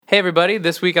Hey everybody,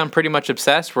 this week on Pretty Much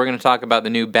Obsessed, we're going to talk about the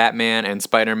new Batman and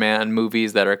Spider-Man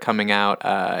movies that are coming out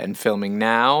and filming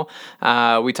now.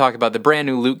 We talk about the brand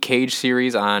new Luke Cage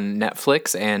series on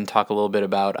Netflix and talk a little bit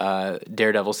about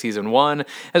Daredevil Season 1,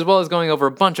 as well as going over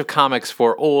a bunch of comics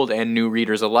for old and new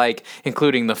readers alike,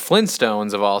 including the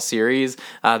Flintstones of all series,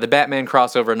 the Batman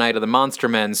crossover Night of the Monster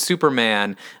Men,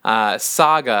 Superman,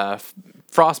 Saga,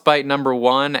 Frostbite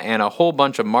 #1, and a whole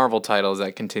bunch of Marvel titles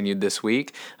that continued this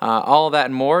week. All of that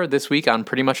and more this week on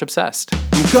Pretty Much Obsessed.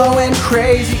 I'm going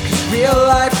crazy cause real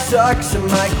life sucks. I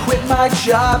might quit my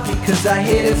job because I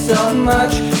hate it so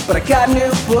much. But I got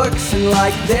new books and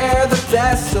like they're the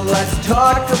best. So let's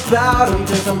talk about them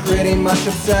cause I'm pretty much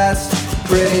obsessed.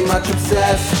 Pretty much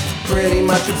obsessed. Pretty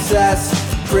much obsessed.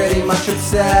 Pretty much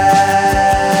obsessed.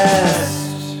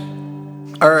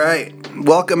 Alright.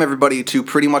 Welcome, everybody, to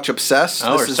Pretty Much Obsessed.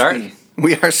 Oh, we're starting.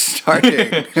 We are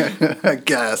starting, I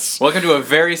guess. Welcome to a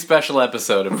very special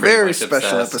episode of Pretty Much special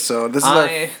Obsessed. episode. This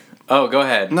is Oh, go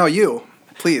ahead. No, you.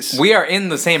 Please. We are in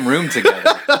the same room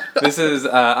together.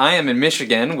 I am in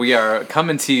Michigan. We are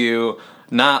coming to you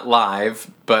not live,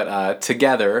 but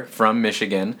together from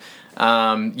Michigan.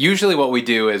 Usually what we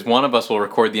do is one of us will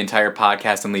record the entire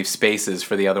podcast and leave spaces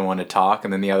for the other one to talk,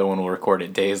 and then the other one will record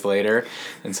it days later,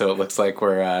 and so it looks like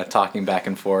we're talking back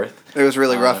and forth. It was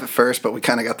really rough at first, but we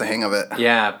kind of got the hang of it.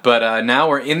 Yeah, but now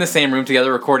we're in the same room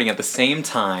together recording at the same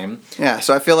time. Yeah,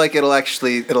 so I feel like it'll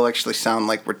actually sound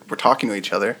like we're talking to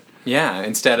each other. Yeah,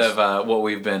 instead of what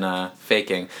we've been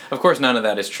faking. Of course, none of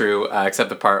that is true, except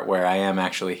the part where I am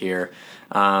actually here.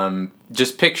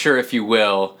 Just picture, if you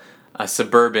will, a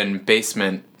suburban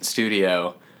basement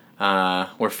studio.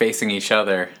 We're facing each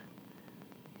other.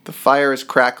 The fire is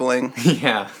crackling.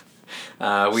 Yeah.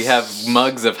 We have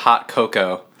mugs of hot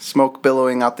cocoa. Smoke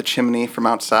billowing out the chimney from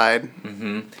outside.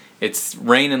 Mm-hmm. It's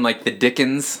raining like the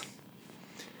Dickens.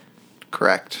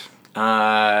 Correct.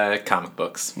 Comic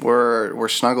books. We're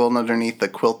snuggled underneath the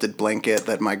quilted blanket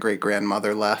that my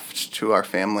great-grandmother left to our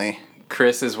family.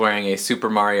 Chris is wearing a Super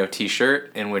Mario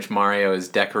t-shirt in which Mario is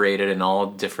decorated in all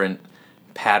different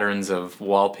patterns of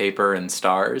wallpaper and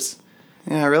stars.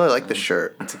 Yeah, I really like this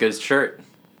shirt. It's a good shirt.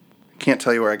 Can't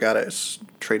tell you where I got it. It's a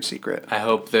trade secret. I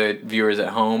hope the viewers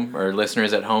at home or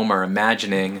listeners at home are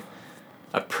imagining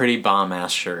a pretty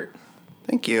bomb-ass shirt.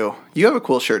 Thank you. You have a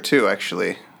cool shirt too,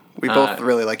 actually. We both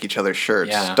really like each other's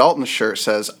shirts. Yeah. Dalton's shirt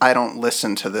says, "I don't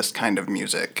listen to this kind of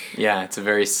music." Yeah, it's a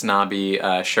very snobby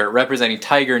shirt representing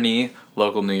Tiger Knee,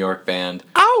 local New York band.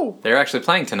 Ow! They're actually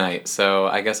playing tonight, so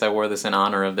I guess I wore this in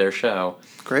honor of their show.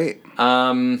 Great.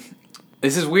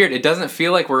 This is weird. It doesn't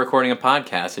feel like we're recording a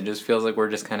podcast. It just feels like we're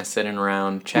just kind of sitting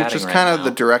around chatting Which is right kind now. of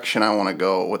the direction I want to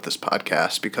go with this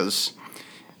podcast because,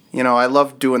 you know, I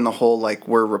love doing the whole, like,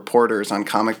 we're reporters on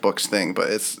comic books thing, but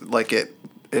it's like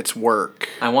it's work.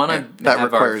 I want to that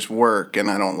requires work, and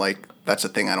that's a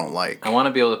thing I don't like. I want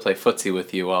to be able to play footsie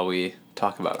with you while we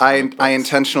talk about I comic books.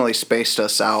 intentionally spaced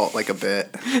us out like a bit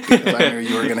because I knew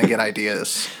you were going to get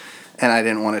ideas, and I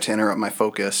didn't want it to interrupt my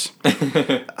focus.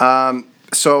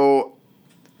 So,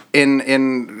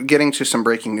 in getting to some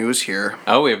breaking news here.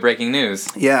 Oh, we have breaking news.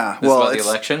 Yeah, This is about the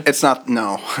election? It's not.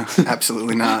 No,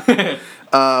 absolutely not.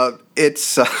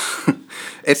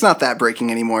 It's not that breaking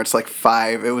anymore. It's like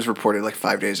 5. It was reported like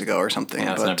 5 days ago or something.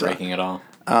 Yeah, it's not breaking at all.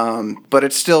 But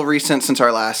it's still recent since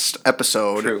our last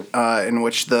episode. True. In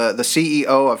which the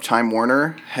CEO of Time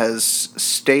Warner has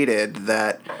stated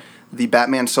that the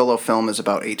Batman solo film is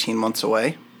about 18 months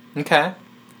away. Okay.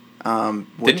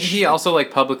 Didn't he also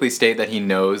like publicly state that he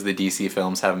knows the DC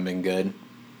films haven't been good?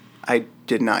 I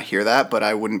did not hear that, but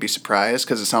I wouldn't be surprised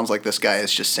because it sounds like this guy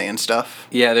is just saying stuff.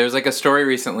 Yeah, there was like a story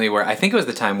recently where I think it was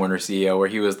the Time Warner CEO where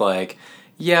he was like,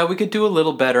 "Yeah, we could do a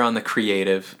little better on the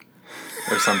creative."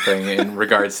 Or something in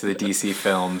regards to the DC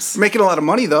films. Making a lot of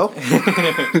money though.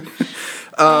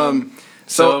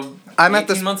 So I'm at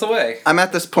 18 months away. I'm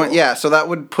at this point, yeah. So that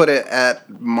would put it at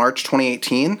March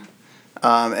 2018.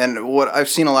 And what I've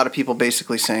seen a lot of people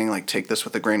basically saying, like, take this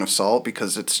with a grain of salt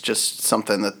because it's just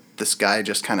something that this guy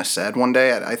just kind of said one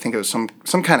day. I think it was some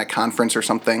kind of conference or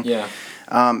something. Yeah.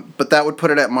 But that would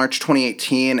put it at March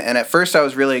 2018. And at first I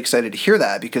was really excited to hear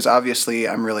that because obviously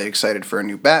I'm really excited for a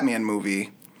new Batman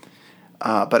movie.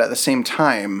 But at the same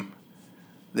time,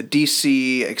 the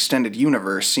DC Extended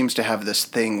Universe seems to have this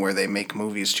thing where they make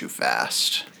movies too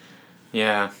fast.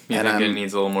 Yeah, you And think it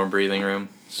needs a little more breathing room?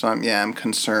 So I'm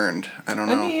concerned. I don't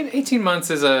know. I mean, 18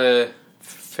 months is a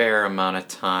fair amount of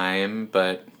time,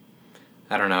 but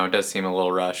I don't know. It does seem a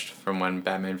little rushed from when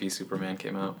Batman v Superman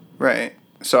came out. Right.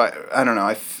 So I don't know.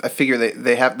 I figure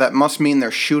they have that must mean they're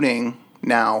shooting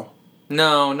now.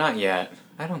 No, not yet.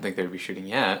 I don't think they'd be shooting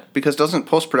yet. Because doesn't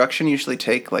post-production usually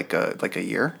take like a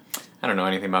year? I don't know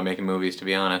anything about making movies, to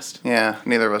be honest. Yeah,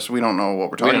 neither of us. We don't know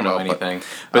what we're talking about. We don't know anything.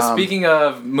 But speaking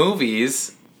of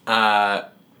movies,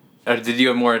 did you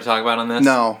have more to talk about on this?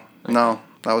 No,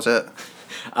 that was it.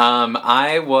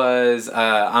 I was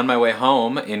on my way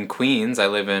home in Queens. I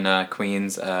live in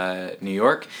Queens, New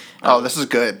York. This is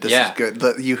good. This is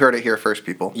good. You heard it here first,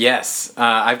 people. Yes.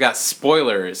 I've got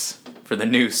spoilers for the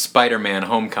new Spider-Man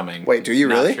Homecoming. Wait, do you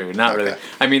really? Not true. Not really.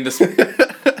 I mean,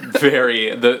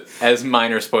 as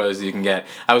minor spoilers as you can get.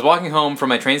 I was walking home from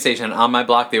my train station, and on my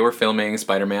block they were filming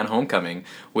Spider-Man Homecoming,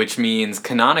 which means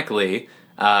canonically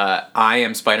I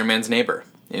am Spider-Man's neighbor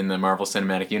in the Marvel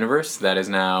Cinematic Universe. That is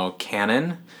now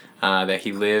canon, that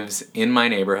he lives in my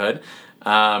neighborhood.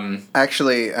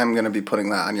 Actually, I'm going to be putting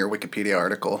that on your Wikipedia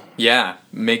article. Yeah,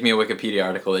 make me a Wikipedia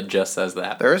article that just says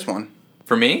that. There is one.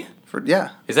 For me? Yeah.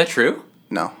 Is that true?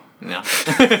 No.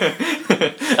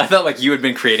 I felt like you had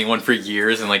been creating one for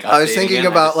years and like I was thinking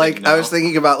about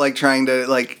trying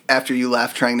to after you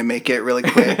left trying to make it really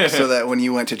quick so that when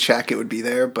you went to check it would be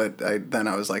there, but then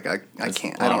I was like I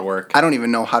can't. A lot of work. I don't even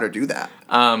know how to do that.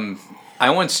 I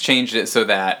once changed it so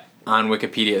that on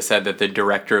Wikipedia it said that the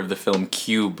director of the film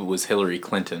Cube was Hillary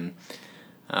Clinton.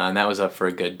 And that was up for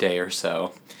a good day or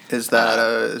so. Is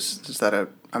that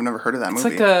I've never heard of that movie.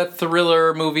 It's like a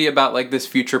thriller movie about like this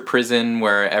future prison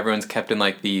where everyone's kept in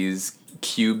like these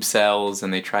cube cells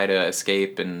and they try to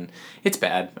escape, and it's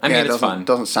bad. I mean, it's fun.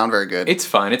 Doesn't sound very good. It's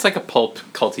fun. It's like a pulp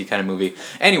culty kind of movie.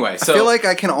 Anyway, so I feel like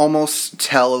I can almost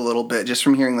tell a little bit just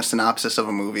from hearing the synopsis of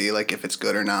a movie, like if it's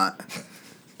good or not.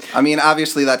 I mean,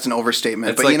 obviously that's an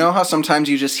overstatement, but you know how sometimes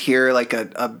you just hear like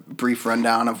a brief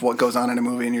rundown of what goes on in a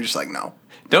movie and you're just like, no.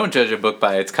 Don't judge a book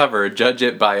by its cover. Judge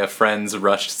it by a friend's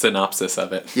rushed synopsis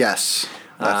of it. Yes,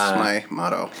 that's my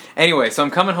motto. Anyway, so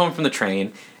I'm coming home from the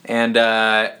train, and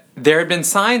there had been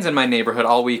signs in my neighborhood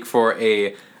all week for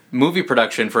a movie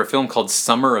production for a film called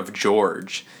Summer of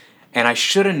George. And I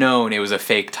should have known it was a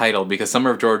fake title because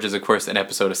Summer of George is, of course, an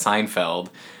episode of Seinfeld.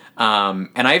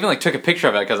 And I even took a picture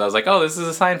of it because I was like, oh, this is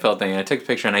a Seinfeld thing. And I took a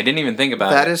picture and I didn't even think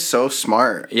about it. That is so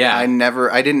smart. Yeah. I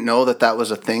didn't know that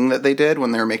was a thing that they did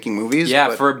when they were making movies.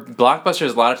 Yeah, for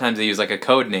blockbusters, a lot of times they use a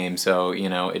code name so,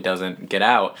 it doesn't get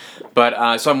out.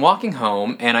 But, so I'm walking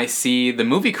home and I see the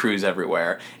movie crews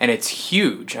everywhere and it's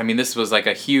huge. I mean, this was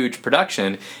a huge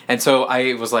production. And so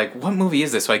I was like, what movie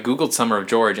is this? So I Googled Summer of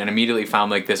George and immediately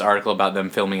found this article about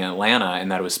them filming in Atlanta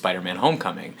and that it was Spider-Man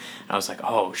Homecoming. And I was like,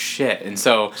 oh, shit. And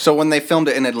so when they filmed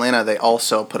it in Atlanta, they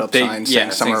also put up signs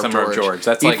saying Summer of George.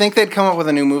 That's you think they'd come up with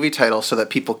a new movie title so that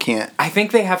people can't... I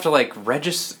think they have to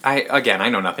register... I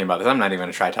know nothing about this. I'm not even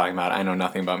going to try talking about it. I know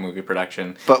nothing about movie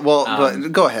production. But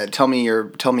go ahead. Tell me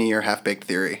your half-baked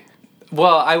theory.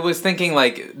 Well, I was thinking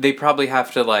they probably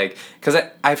have to because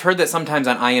I've heard that sometimes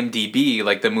on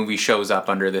IMDb the movie shows up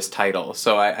under this title.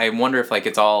 So I wonder if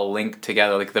it's all linked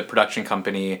together. The production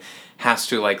company has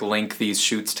to link these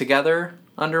shoots together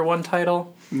under one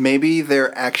title. Maybe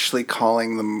they're actually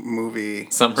calling the movie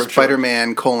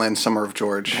Spider-Man : Summer of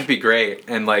George. That'd be great.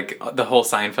 And the whole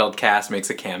Seinfeld cast makes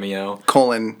a cameo.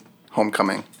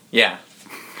 Homecoming. Yeah.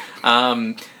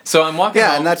 So I'm walking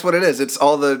home. And that's what it is. It's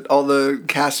all the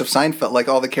cast of Seinfeld,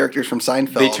 all the characters from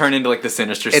Seinfeld. They turn into the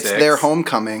Sinister Six. It's their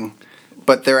homecoming,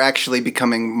 but they're actually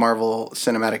becoming Marvel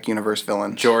Cinematic Universe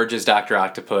villains. George is Dr.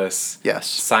 Octopus. Yes.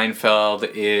 Seinfeld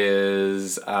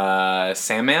is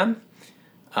Sandman.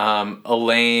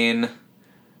 Elaine,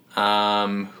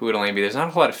 who would Elaine be? There's not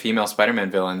a whole lot of female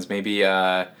Spider-Man villains. Maybe,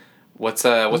 what's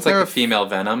the female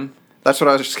Venom? That's what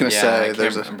I was just gonna say. I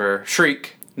can't remember.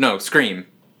 Shriek. No, Scream.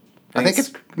 I think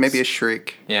it's maybe a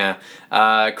Shriek. Yeah.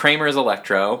 Kramer is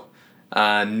Electro.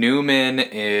 Newman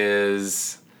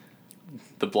is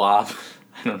the Blob.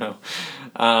 I don't know.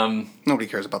 Nobody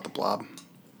cares about the Blob.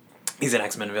 He's an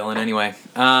X-Men villain anyway.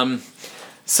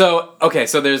 So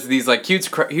there's these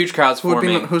huge crowds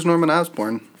forming. Who's Norman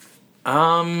Osborn?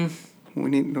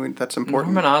 That's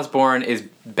important. Norman Osborn is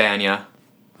Banya.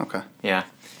 Okay. Yeah.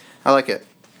 I like it.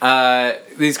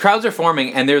 These crowds are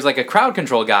forming, and there's a crowd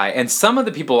control guy, and some of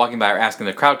the people walking by are asking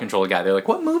the crowd control guy. They're like,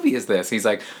 "What movie is this?" He's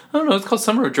like, "I don't know. It's called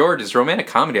Summer of George. It's a romantic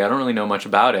comedy. I don't really know much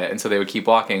about it." And so they would keep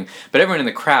walking, but everyone in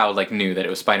the crowd knew that it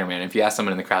was Spider-Man. If you asked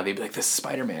someone in the crowd, they'd be like, "This is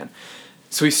Spider-Man."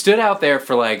 So we stood out there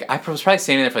for I was probably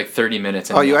standing there for 30 minutes.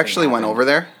 And you actually went over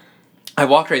there? I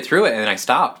walked right through it and then I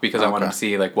stopped because I wanted to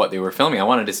see what they were filming. I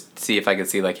wanted to see if I could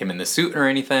see him in the suit or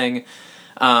anything.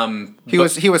 He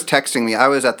was texting me. I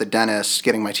was at the dentist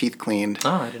getting my teeth cleaned.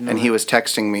 Oh, I didn't know. And he was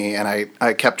texting me, and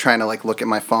I kept trying to look at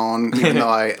my phone even though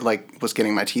I was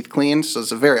getting my teeth cleaned. So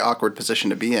it's a very awkward position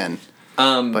to be in.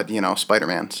 But,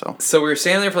 Spider-Man, so. So we were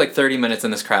standing there for like 30 minutes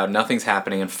in this crowd, nothing's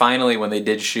happening, and finally when they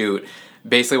did shoot,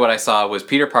 basically what I saw was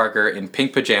Peter Parker in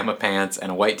pink pajama pants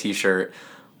and a white t-shirt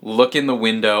look in the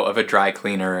window of a dry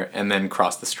cleaner and then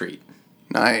cross the street.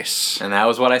 Nice. And that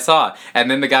was what I saw.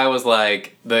 And then the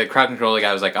crowd controller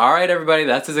guy was like, all right, everybody,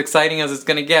 that's as exciting as it's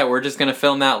going to get. We're just going to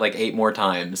film that like 8 more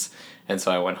times. And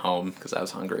so I went home because I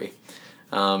was hungry.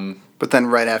 But then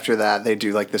right after that, they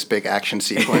do like this big action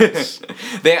sequence.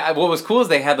 What was cool is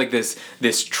they had like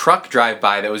this truck drive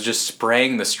by that was just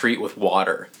spraying the street with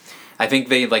water. I think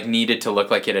they like needed to look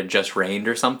like it had just rained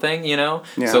or something, Yeah.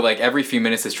 So like every few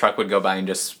minutes, this truck would go by and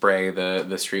just spray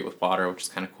the street with water, which is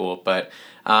kind of cool. But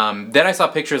then I saw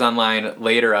pictures online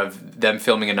later of them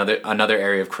filming another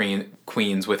area of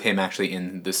Queens with him actually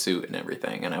in the suit and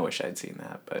everything, and I wish I'd seen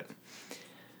that, but.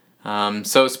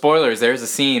 So spoilers, there's a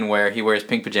scene where he wears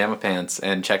pink pajama pants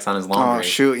and checks on his laundry. Oh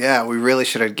shoot, yeah, we really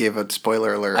should have gave a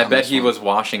spoiler alert. I bet he was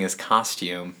washing his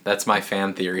costume. That's my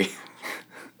fan theory.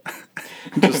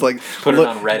 Just like put it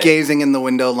on Reddit. Gazing in the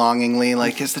window longingly,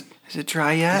 like, is it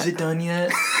dry yet? Is it done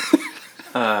yet?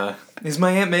 Is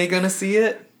my Aunt May gonna see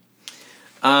it?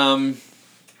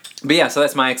 But yeah, so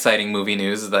that's my exciting movie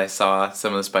news, is that I saw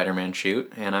some of the Spider-Man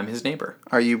shoot, and I'm his neighbor.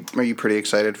 Are you pretty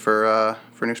excited for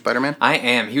new Spider-Man? I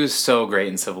am. He was so great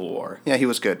in Civil War. Yeah, he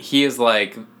was good. He is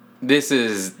like, this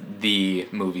is the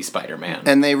movie Spider-Man.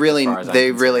 And they really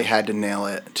had to nail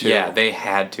it too. Yeah, they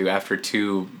had to after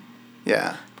 2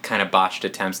 yeah kind of botched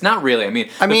attempts. Not really. I mean,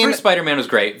 the first Spider-Man was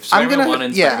great. Spider-Man 1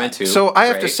 and Spider-Man 2. So I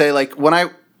have to say, like, when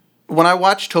I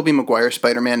watch Tobey Maguire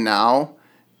Spider-Man now,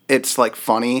 it's like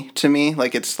funny to me.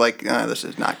 Like, it's like, this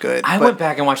is not good. I went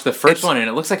back and watched the first one, and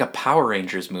it looks like a Power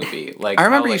Rangers movie. Like, I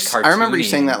remember you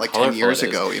saying that like 10 years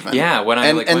ago, even. Yeah, when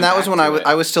that was when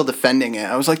I was still defending it.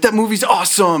 I was like, that movie's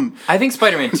awesome. I think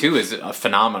Spider-Man 2 is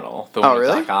phenomenal. The one with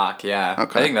really? Doc Ock, yeah.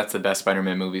 Okay. I think that's the best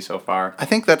Spider-Man movie so far. I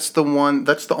think that's the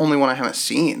only one I haven't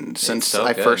seen since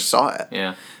I first saw it.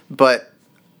 Yeah. But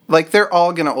like, they're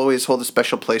all gonna always hold a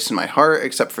special place in my heart,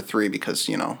 except for 3 because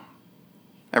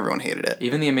everyone hated it.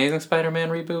 Even the Amazing Spider-Man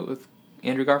reboot with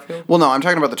Andrew Garfield? Well, no, I'm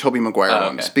talking about the Tobey Maguire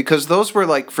ones. Okay. Because those were,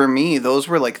 like, for me,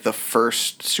 like the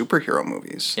first superhero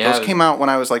movies. Yeah, those came out when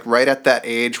I was, like, right at that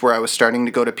age where I was starting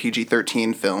to go to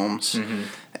PG-13 films. Mm-hmm.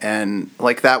 And,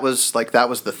 like, that was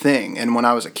the thing. And when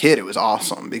I was a kid, it was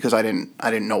awesome because I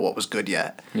didn't know what was good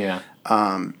yet. Yeah.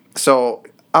 So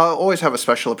I'll always have a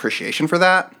special appreciation for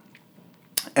that.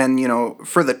 And,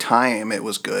 for the time, it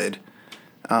was good.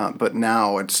 But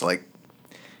now it's, like,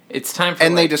 it's time for...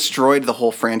 And they destroyed the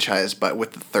whole franchise, but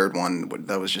with the third one,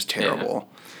 that was just terrible.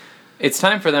 Yeah. It's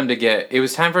time for them to it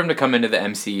was time for them to come into the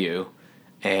MCU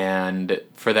and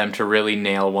for them to really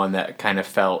nail one that kind of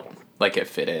felt like it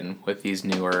fit in with these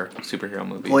newer superhero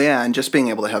movies. Well, yeah, and just being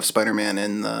able to have Spider-Man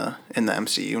in the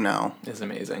MCU now is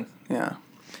amazing. Yeah.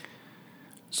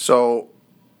 So...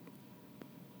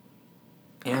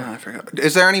 Yeah. I forgot.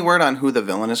 Is there any word on who the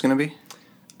villain is going to be?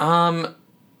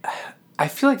 I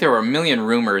feel like there were a million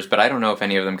rumors, but I don't know if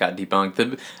any of them got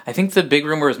debunked. I think the big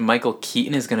rumor is Michael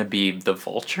Keaton is going to be the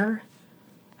Vulture.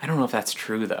 I don't know if that's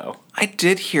true, though. I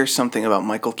did hear something about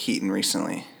Michael Keaton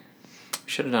recently. We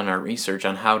should have done our research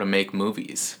on how to make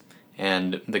movies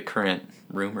and the current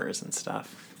rumors and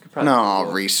stuff.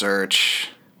 No, research.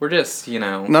 We're just,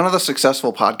 None of the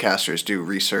successful podcasters do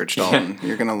research, Dalton. Yeah.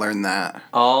 You're going to learn that.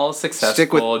 All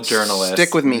successful journalists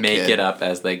stick with me, make kid. It up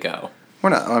as they go. We're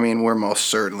not. I mean, we're most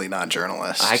certainly not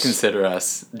journalists. I consider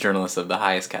us journalists of the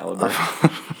highest caliber.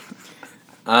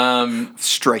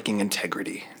 Striking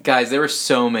integrity. Guys, there were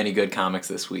so many good comics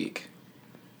this week.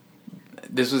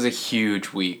 This was a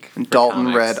huge week.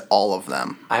 Dalton read all of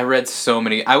them. I read so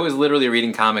many. I was literally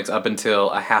reading comics up until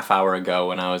a half hour ago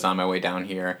when I was on my way down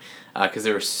here because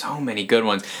there were so many good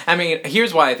ones. I mean,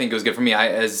 here's why I think it was good for me.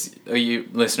 As you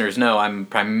listeners know, I'm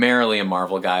primarily a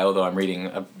Marvel guy, although I'm reading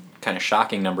a kind of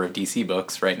shocking number of DC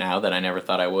books right now that I never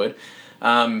thought I would.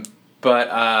 But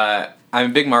I'm a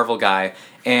big Marvel guy,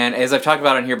 and as I've talked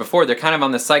about on here before, they're kind of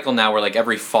on this cycle now where like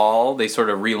every fall they sort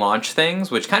of relaunch things,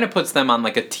 which kind of puts them on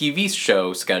like a TV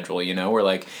show schedule, where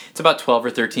like it's about 12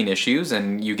 or 13 issues,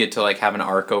 and you get to like have an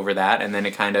arc over that, and then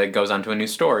it kind of goes on to a new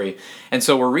story. And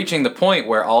so we're reaching the point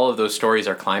where all of those stories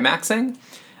are climaxing.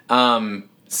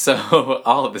 So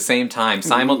all at the same time,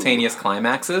 simultaneous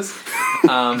climaxes.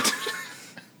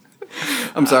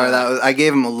 I'm sorry, I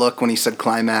gave him a look when he said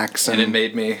climax, and it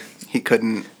made me. He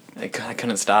couldn't. I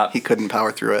couldn't stop. He couldn't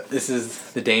power through it. This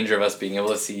is the danger of us being able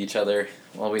to see each other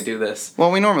while we do this.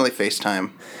 Well, we normally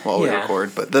FaceTime while we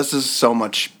record, but this is so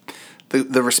much.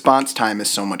 The response time is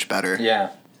so much better.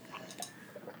 Yeah.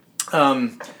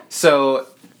 So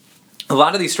a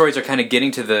lot of these stories are kind of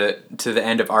getting to the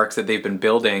end of arcs that they've been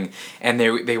building, and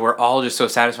they were all just so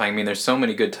satisfying. I mean, there's so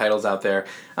many good titles out there.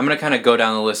 I'm gonna kind of go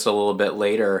down the list a little bit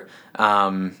later,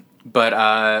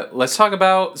 but let's talk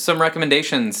about some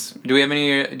recommendations. Do you have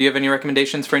any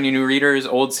recommendations for any new readers?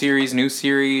 Old series, new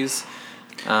series?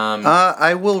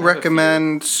 I will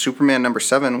recommend Superman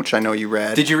 #7, which I know you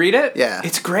read. Did you read it? Yeah.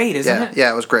 It's great, isn't it?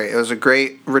 Yeah, it was great. It was a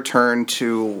great return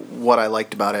to what I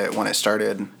liked about it when it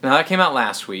started. Now, that came out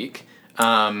last week.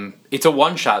 It's a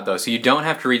one-shot, though, so you don't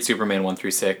have to read Superman 1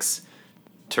 through 6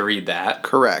 to read that.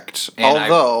 Correct. And I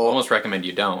Although, almost recommend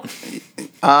you don't.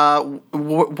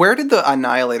 where did the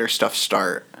Annihilator stuff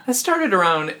start? It started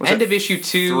around end of issue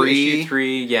 2, issue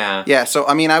 3, yeah. Yeah, so,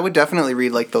 I mean, I would definitely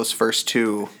read, like, those first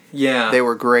two. Yeah. They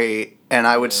were great, and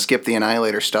I would skip the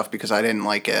Annihilator stuff because I didn't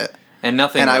like it. And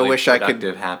nothing And really I wish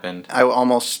productive happened. I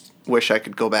almost wish I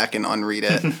could go back and unread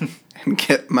it and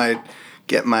get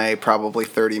my probably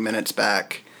 30 minutes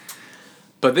back.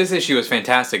 But this issue is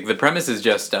fantastic. The premise is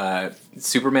just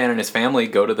Superman and his family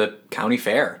go to the county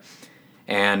fair.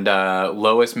 And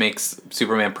Lois makes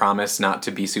Superman promise not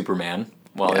to be Superman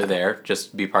while they're there,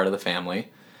 just be part of the family.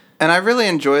 And I really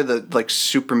enjoy the like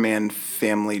Superman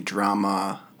family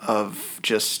drama of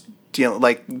just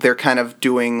like they're kind of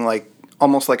doing like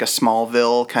almost like a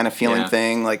Smallville kind of feeling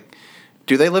thing. Like,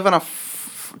 do they live on a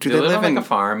do they live on in like a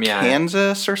farm? Yeah,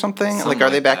 Kansas or something? Something Like, are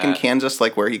they like back in that. Kansas,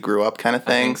 like where he grew up, kind of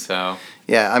thing? I think so.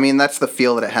 Yeah, I mean that's the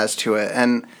feel that it has to it,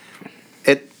 and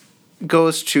it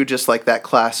goes to just like that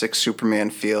classic Superman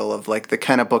feel of like the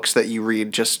kind of books that you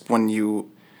read just when you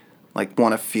like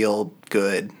want to feel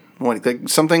good. Like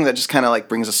something that just kind of like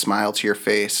brings a smile to your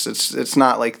face. It's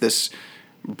not like this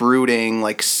brooding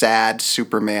like sad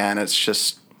Superman. It's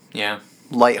just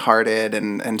lighthearted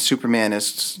and Superman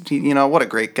is what a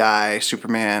great guy.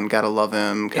 Superman, gotta love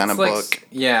him kind of book.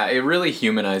 Yeah, it really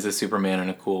humanizes Superman in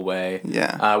a cool way.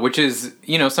 Yeah, which is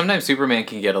sometimes Superman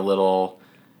can get a little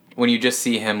when you just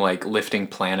see him like lifting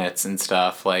planets and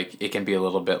stuff. Like it can be a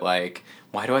little bit like,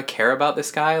 why do I care about this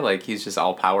guy? Like, he's just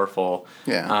all powerful.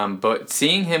 Yeah. But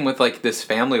seeing him with like this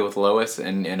family with Lois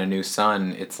and a new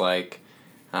son, it's like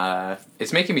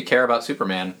it's making me care about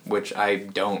Superman, which I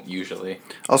don't usually.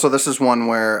 Also, this is one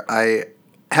where I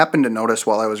happened to notice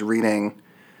while I was reading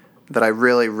that I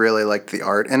really, really liked the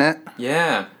art in it.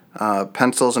 Yeah.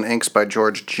 Pencils and inks by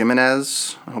George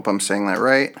Jimenez. I hope I'm saying that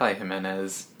right. Probably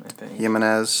Jimenez, I think.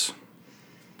 Jimenez.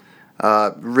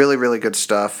 Really, really good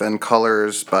stuff. And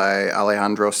colors by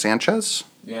Alejandro Sanchez.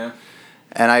 Yeah.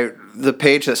 And the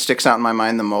page that sticks out in my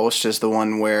mind the most is the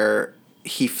one where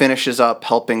he finishes up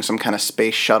helping some kind of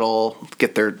space shuttle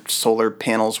get their solar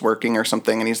panels working or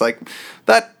something. And he's like,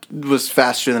 that was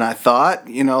faster than I thought.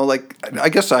 Like, I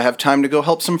guess I have time to go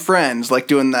help some friends. Like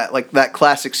doing that, like that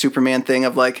classic Superman thing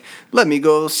of like, let me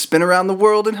go spin around the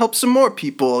world and help some more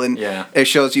people. And it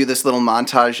shows you this little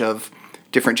montage of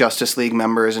different Justice League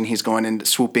members, and he's going in,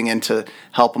 swooping in to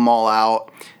help them all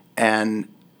out. And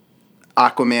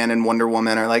Aquaman and Wonder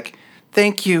Woman are like,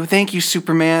 thank you,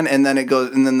 Superman. And then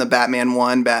the Batman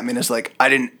one, Batman is like, I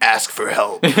didn't ask for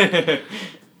help.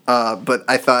 But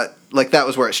I thought, like, that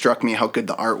was where it struck me how good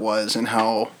the art was and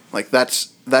how, like,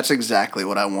 that's exactly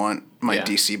what I want my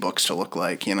DC books to look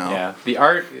like, Yeah, the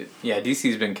art,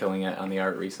 DC's been killing it on the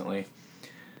art recently.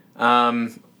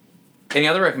 Any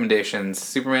other recommendations?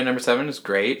 Superman #7 is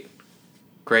great.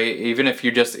 Even if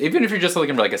you're just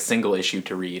looking for like a single issue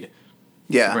to read.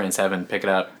 Yeah. Superman 7, pick it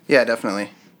up. Yeah, definitely.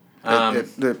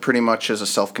 It pretty much is a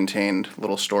self-contained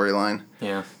little storyline.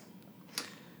 Yeah.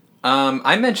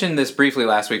 I mentioned this briefly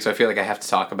last week, so I feel like I have to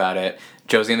talk about it.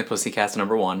 Josie and the Pussycats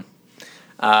 #1.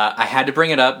 I had to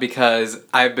bring it up because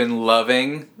I've been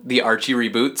loving the Archie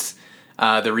reboots.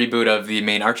 The reboot of the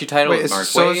main Archie title with Mark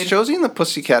Waid. Is Josie and the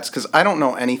Pussycats, because I don't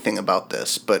know anything about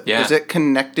this, but is it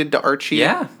connected to Archie?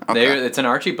 Yeah, okay. It's an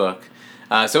Archie book.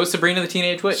 So is Sabrina the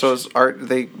Teenage Witch. So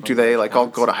do they like all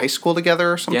go to high school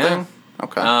together or something? Yeah.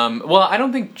 Okay. Well, I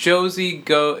don't think Josie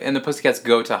and the Pussycats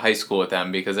go to high school with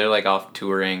them because they're like off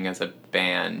touring as a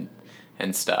band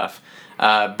and stuff.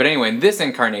 But anyway, in this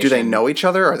incarnation... Do they know each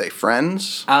other? Are they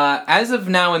friends? As of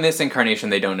now, in this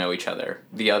incarnation, they don't know each other.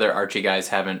 The other Archie guys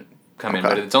haven't come in,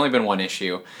 but it's only been one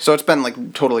issue. So it's been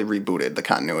like totally rebooted, the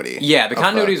continuity. Yeah, the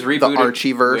continuity is rebooted.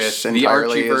 The Archieverse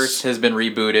entirely. The Archieverse has been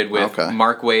rebooted with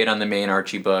Mark Waid on the main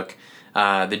Archie book.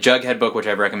 The Jughead book, which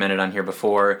I've recommended on here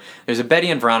before. There's a Betty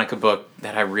and Veronica book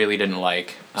that I really didn't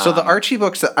like. So the Archie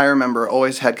books that I remember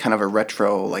always had kind of a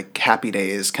retro, like Happy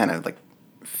Days kind of like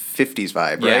 50s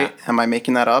vibe, Yeah. right? Am I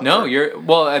making that up? No,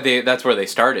 Or that's where they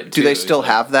started. do too. they It's still like-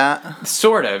 have that?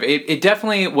 Sort of. It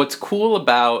definitely, what's cool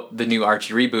about the new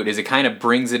Archie reboot is it kind of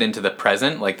brings it into the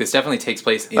present. Like, this definitely takes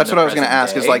place in That's the what I was going to present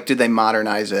ask. Is day. like, did they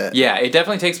modernize it? Yeah, it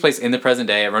definitely takes place in the present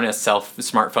day. Everyone has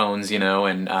smartphones,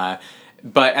 and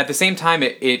but at the same time,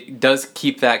 it does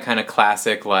keep that kind of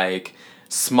classic, like,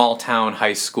 small town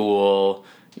high school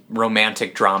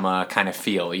romantic drama kind of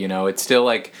feel. It's still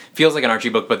like feels like an Archie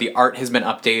book, but the art has been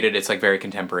updated. It's like very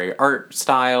contemporary art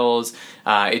styles.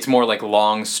 It's more like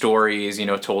long stories,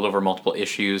 told over multiple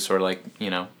issues, or like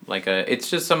it's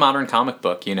just a modern comic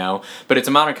book, but it's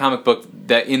a modern comic book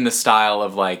that in the style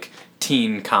of like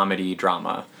teen comedy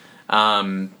drama.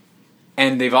 And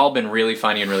they've all been really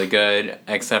funny and really good,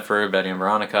 except for Betty and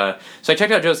Veronica. So I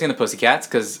checked out Josie and the Pussycats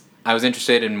because I was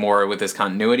interested in more with this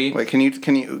continuity. Wait,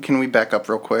 can we back up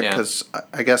real quick? Yeah. Because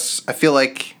I guess I feel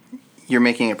like you're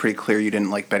making it pretty clear you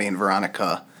didn't like Betty and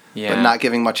Veronica, Yeah. but not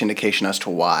giving much indication as to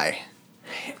why.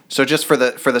 So just for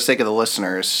the sake of the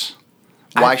listeners,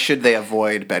 why should they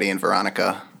avoid Betty and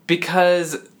Veronica?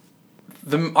 Because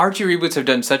the Archie reboots have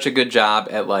done such a good job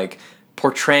at like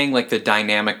portraying like the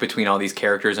dynamic between all these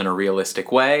characters in a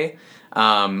realistic way,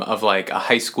 of like a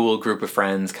high school group of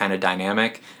friends kind of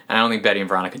dynamic. And I don't think Betty and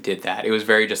Veronica did that. It was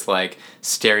very just like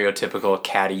stereotypical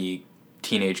catty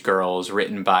teenage girls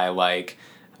written by like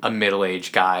a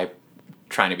middle-aged guy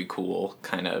trying to be cool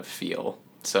kind of feel.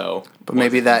 So, But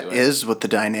maybe wasn't that into it. is what the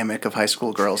dynamic of high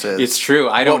school girls is. It's true.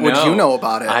 I don't know. What would you know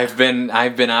about it? I've been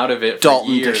out of it for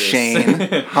Dalton years. to Shane.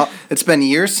 It's been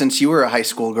years since you were a high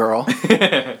school girl.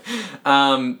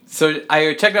 So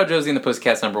I checked out Josie and the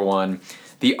Pussycats #1.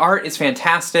 The art is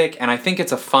fantastic, and I think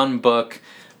it's a fun book,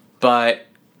 but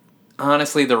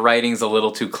honestly, the writing's a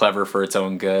little too clever for its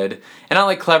own good. And not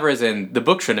like clever as in the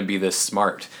book shouldn't be this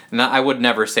smart. And I would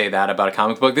never say that about a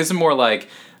comic book. This is more like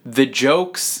the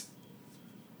jokes.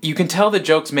 You can tell the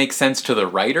jokes make sense to the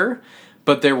writer,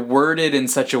 but they're worded in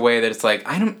such a way that it's like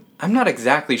I'm not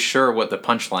exactly sure what the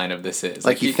punchline of this is.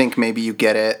 Like you think maybe you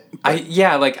get it.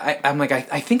 I'm like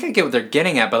I think I get what they're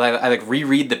getting at, but I like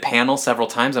reread the panel several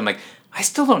times. I'm like, I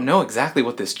still don't know exactly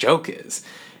what this joke is,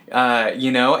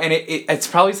 and it's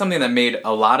probably something that made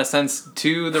a lot of sense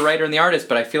to the writer and the artist,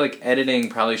 but I feel like editing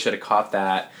probably should have caught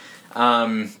that.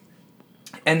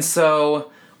 And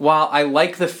so while I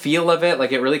like the feel of it,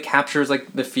 like it really captures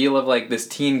like the feel of like this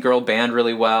teen girl band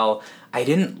really well, I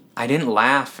didn't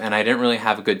laugh and I didn't really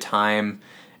have a good time.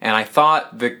 And I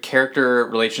thought the character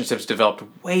relationships developed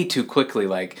way too quickly.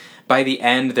 Like, by the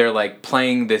end, they're, like,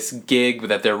 playing this gig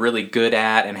that they're really good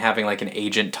at and having, like, an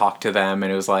agent talk to them.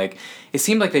 And it was like, it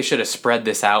seemed like they should have spread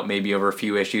this out maybe over a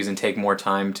few issues and take more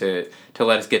time to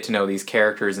let us get to know these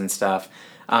characters and stuff.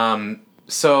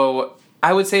 So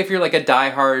I would say if you're, like, a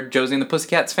diehard Josie and the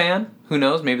Pussycats fan, who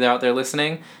knows, maybe they're out there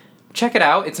listening, check it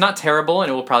out. It's not terrible,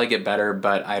 and it will probably get better,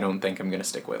 but I don't think I'm going to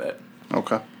stick with it.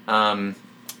 Okay.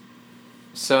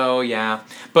 So, yeah.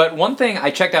 But one thing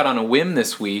I checked out on a whim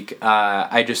this week,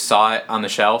 I just saw it on the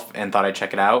shelf and thought I'd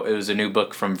check it out. It was a new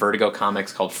book from Vertigo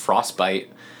Comics called Frostbite.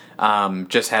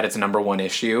 Just had its #1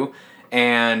 issue.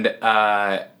 And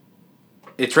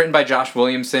it's written by Josh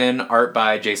Williamson, art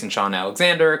by Jason Shawn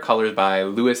Alexander, colors by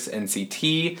Lewis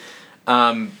NCT.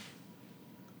 I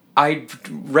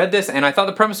read this and I thought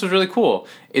the premise was really cool.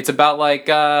 It's about like...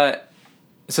 so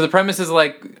the premise is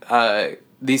like...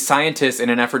 these scientists, in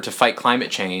an effort to fight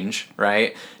climate change,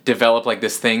 right, develop like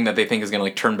this thing that they think is going to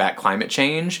like turn back climate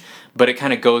change, but it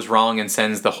kind of goes wrong and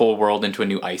sends the whole world into a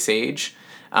new ice age.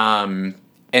 And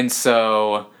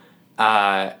so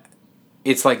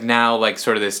it's like now like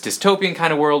sort of this dystopian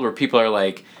kind of world where people are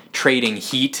like trading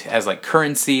heat as like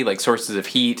currency, like sources of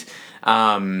heat.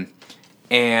 I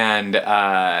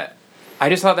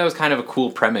just thought that was kind of a cool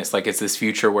premise. Like it's this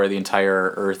future where the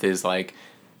entire Earth is like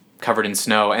covered in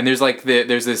snow, and there's like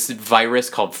there's this virus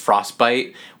called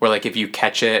frostbite where like if you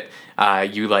catch it,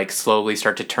 you like slowly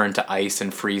start to turn to ice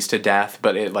and freeze to death,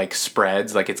 but it like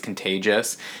spreads, like it's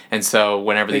contagious. And so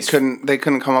whenever they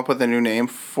couldn't come up with a new name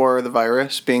for the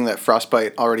virus, being that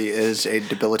frostbite already is a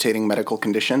debilitating medical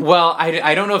condition. Well,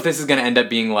 I don't know if this is going to end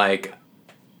up being like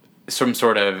some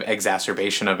sort of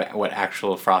exacerbation of what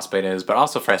actual frostbite is, but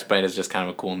also frostbite is just kind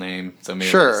of a cool name, so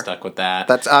maybe we're stuck with that.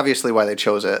 That's obviously why they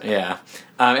chose it. Yeah.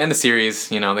 And the series,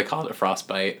 they called it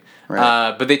Frostbite.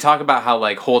 Right. But they talk about how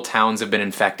like whole towns have been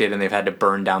infected and they've had to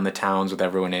burn down the towns with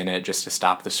everyone in it just to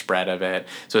stop the spread of it.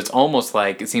 So it's almost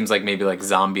like, it seems like maybe like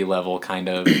zombie level kind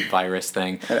of virus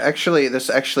thing. This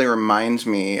actually reminds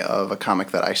me of a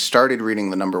comic that I started reading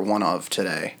the #1 of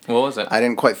today. What was it? I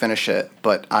didn't quite finish it,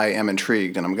 but I am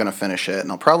intrigued and I'm going to finish it, and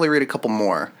I'll probably read a couple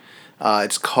more.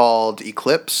 It's called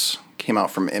Eclipse, came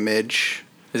out from Image.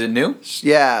 Is it new?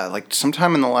 Yeah, like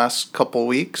sometime in the last couple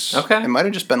weeks. Okay. It might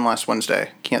have just been last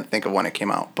Wednesday. Can't think of when it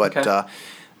came out. But Okay.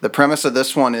 the premise of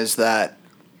this one is that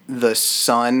the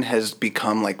sun has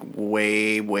become like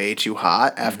way, way too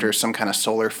hot after some kind of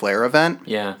solar flare event.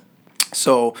 Yeah.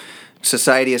 So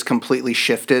society has completely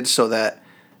shifted so that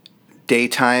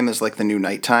daytime is like the new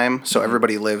nighttime. So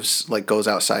everybody goes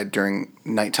outside during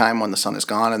nighttime when the sun is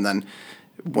gone, and then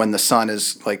when the sun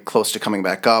is like close to coming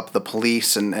back up, the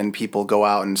police and people go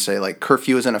out and say like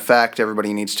curfew is in effect,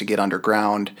 everybody needs to get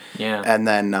underground. Yeah. And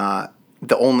then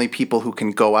the only people who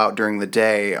can go out during the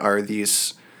day are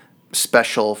these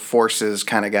special forces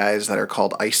kind of guys that are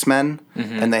called icemen,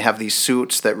 and they have these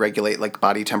suits that regulate like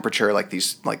body temperature, like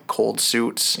these like cold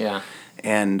suits. Yeah.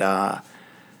 And I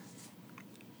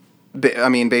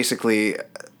mean, basically,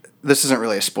 this isn't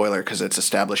really a spoiler because it's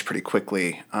established pretty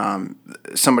quickly.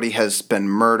 Somebody has been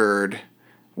murdered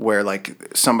where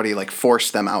like somebody like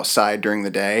forced them outside during the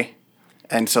day,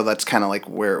 and so that's kind of like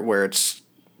where it's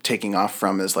taking off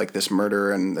from is like this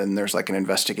murder, and then there's like an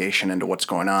investigation into what's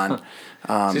going on.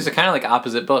 So these are kind of like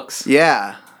opposite books.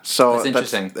 Yeah, so That's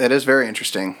interesting. It is very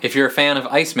interesting. If you're a fan of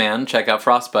Iceman, check out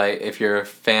Frostbite. If you're a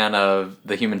fan of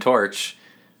The Human Torch,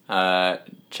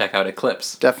 check out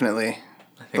Eclipse. Definitely.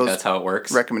 I think that's how it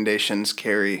works. Recommendations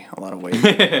carry a lot of weight.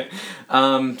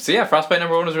 So yeah, Frostbite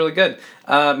 #1 was really good.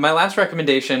 My last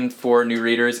recommendation for new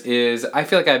readers is I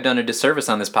feel like I've done a disservice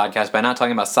on this podcast by not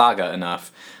talking about Saga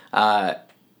enough.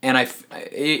 And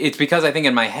it's because I think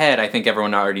in my head, I think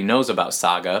everyone already knows about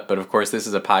Saga, but of course this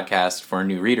is a podcast for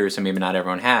new readers, so maybe not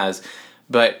everyone has.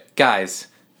 But guys,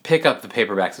 pick up the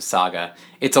paperbacks of Saga.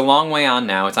 It's a long way on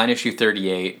now. It's on issue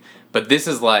 38, but this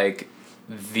is like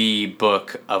the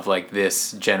book of like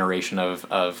this generation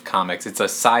of comics. It's a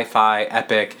sci-fi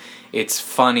epic. It's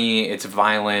funny, it's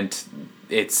violent,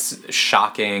 it's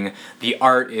shocking. The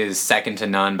art is second to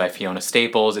none by Fiona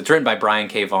Staples. It's written by Brian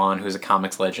K. Vaughan, who's a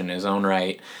comics legend in his own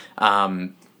right.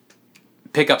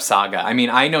 Pick up Saga. I mean,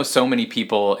 I know so many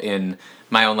people in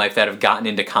my own life that have gotten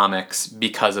into comics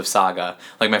because of Saga.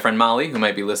 Like my friend Molly, who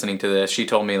might be listening to this, she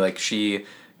told me like she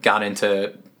got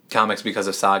into comics because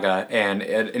of Saga, and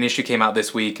an issue came out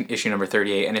this week, issue number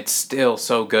 38, and it's still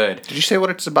so good. Did you say what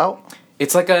it's about?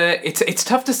 It's like it's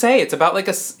tough to say. It's about like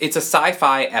it's a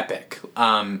sci-fi epic.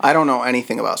 I don't know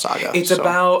anything about Saga. It's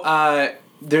about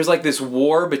there's like this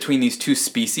war between these two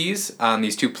species on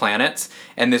these two planets,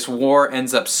 and this war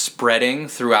ends up spreading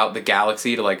throughout the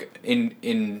galaxy to like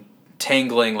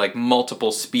entangling like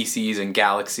multiple species and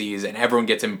galaxies, and everyone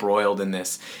gets embroiled in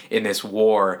this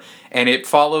war, and it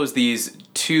follows this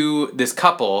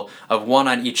couple of one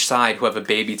on each side who have a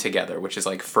baby together, which is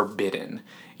like forbidden.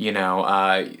 You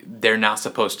know, they're not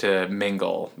supposed to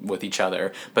mingle with each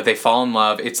other, but they fall in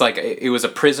love. It's like it was a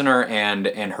prisoner and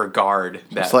her guard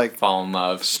that like fall in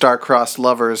love. Star-crossed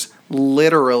lovers,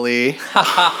 literally.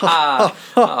 That's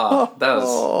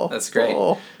great.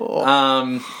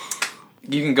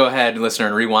 You can go ahead, listener,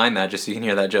 and rewind that just so you can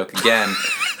hear that joke again.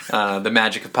 The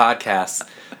magic of podcasts.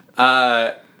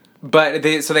 But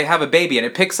they have a baby, and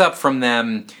it picks up from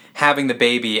them having the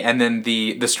baby, and then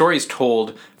the story is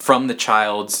told from the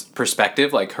child's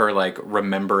perspective, like her like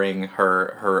remembering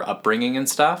her upbringing and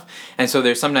stuff. And so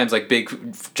there's sometimes like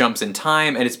big jumps in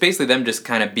time, and it's basically them just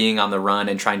kind of being on the run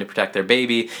and trying to protect their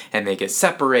baby, and they get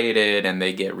separated and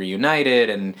they get reunited,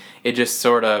 and it just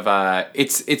sort of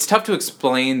it's tough to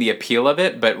explain the appeal of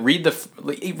it, but read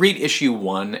issue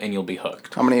 1 and you'll be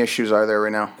hooked. How many issues are there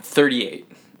right now? 38.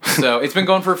 So it's been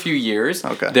going for a few years.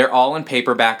 Okay. They're all in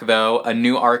paperback though. A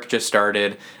new arc just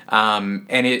started,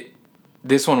 and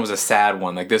this one was a sad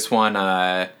one. Like this one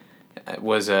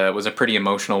was a pretty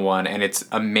emotional one, and it's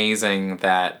amazing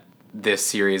that this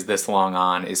series this long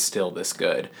on is still this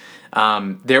good.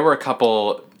 There were a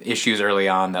couple issues early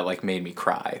on that like made me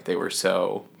cry. They were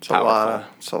so powerful.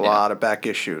 It's a lot of back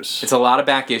issues. It's a lot of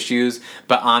back issues,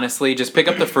 but honestly, just pick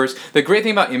up the great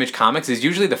thing about Image Comics is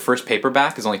usually the first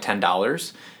paperback is only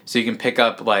 $10. So you can pick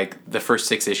up like the first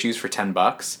 6 issues for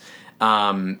 $10.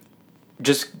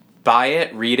 Just buy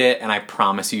it, read it, and I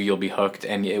promise you'll be hooked,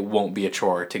 and it won't be a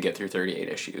chore to get through 38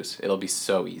 issues. It'll be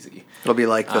so easy. It'll be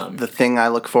like the thing I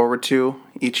look forward to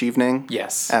each evening.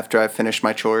 Yes. After I finish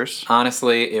my chores.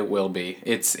 Honestly, it will be.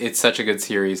 It's such a good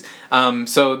series.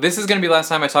 So this is going to be the last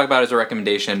time I talk about it as a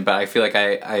recommendation, but I feel like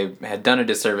I had done a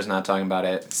disservice not talking about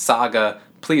it. Saga,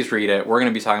 please read it. We're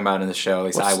going to be talking about it in the show. At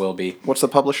least I will be. What's the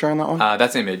publisher on that one?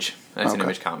 That's Image. That's an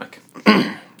Image comic.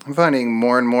 I'm finding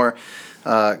more and more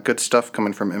good stuff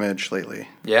coming from Image lately.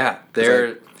 Yeah,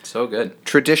 they're so good.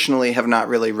 Traditionally have not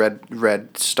really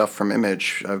read stuff from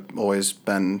Image. I've always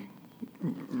been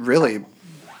really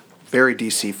very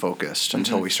DC focused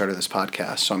until we started this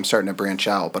podcast. So I'm starting to branch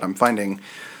out, but I'm finding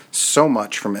so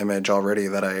much from Image already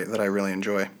that I really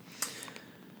enjoy.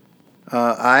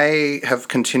 I have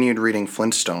continued reading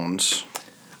Flintstones.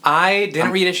 I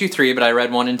didn't read issue 3, but I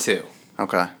read 1 and 2.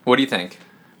 Okay. What do you think?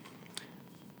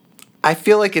 I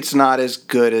feel like it's not as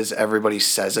good as everybody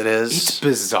says it is. It's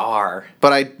bizarre.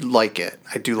 But I like it.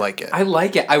 I do like it. I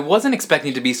like it. I wasn't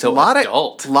expecting it to be so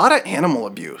adult. A lot of animal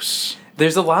abuse.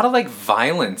 There's a lot of like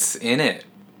violence in it.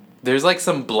 There's like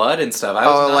some blood and stuff. I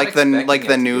was not like expecting the it to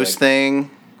be news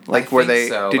thing, like I where think they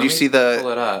so. did Let you me see the?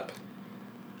 Pull it up.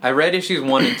 I read issues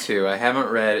 1 and 2. I haven't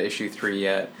read issue 3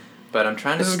 yet, but I'm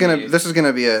trying to. This is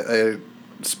gonna be a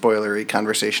spoilery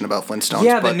conversation about Flintstones.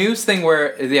 Yeah, but the news thing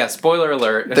where spoiler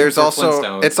alert. there's for also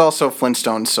Flintstones. it's also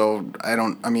Flintstones. So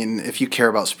I mean, if you care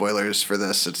about spoilers for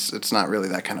this, it's not really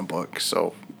that kind of book.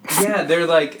 So. Yeah, they're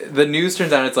like, the news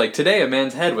turns out it's like, today a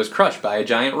man's head was crushed by a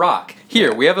giant rock.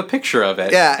 Here, we have a picture of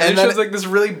it. Yeah, and it then shows like this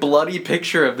really bloody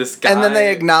picture of this guy. And then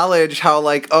they acknowledge how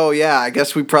like, oh yeah, I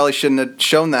guess we probably shouldn't have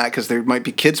shown that because there might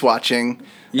be kids watching.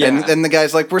 Yeah. And then the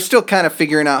guy's like, we're still kind of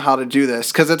figuring out how to do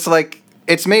this because it's like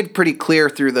it's made pretty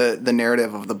clear through the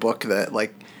narrative of the book that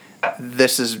like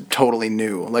this is totally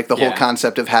new. Like the whole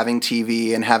concept of having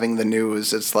TV and having the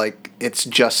news, it's like it's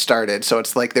just started. So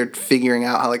it's like they're figuring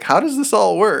out how does this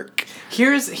all work?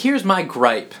 Here's my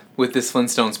gripe with this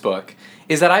Flintstones book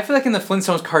is that I feel like in the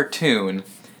Flintstones cartoon,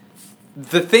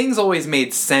 the things always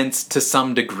made sense to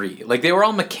some degree. Like, they were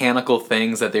all mechanical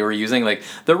things that they were using. Like,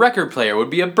 the record player would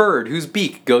be a bird whose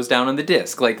beak goes down on the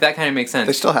disc. Like, that kind of makes sense.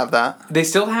 They still have that. They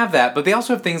still have that, but they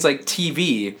also have things like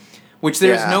TV, which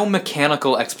there's Yeah. no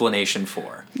mechanical explanation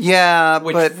for. Yeah,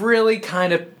 Which but really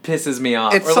kind of pisses me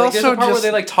off. It's or like there's a also part where just-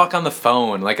 they like talk on the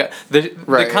phone. Like the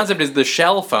Right. concept is the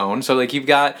shell phone. So like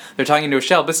they're talking to a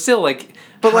shell, but still like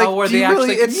but how like are do they you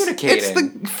actually really, communicating? It's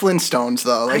the Flintstones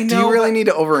though. Like, do know, you really but- need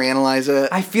to overanalyze it?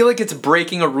 I feel like it's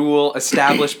breaking a rule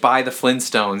established by the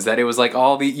Flintstones that it was like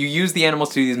you use the animals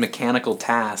to do these mechanical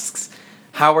tasks.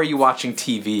 How are you watching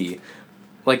TV?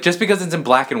 Like, just because it's in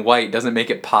black and white doesn't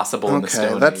make it possible in the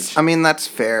Stone Age. I mean, that's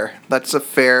fair. That's a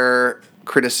fair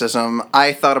criticism.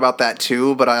 I thought about that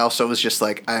too, but I also was just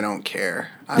like, I don't care.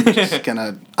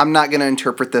 I'm not gonna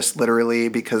interpret this literally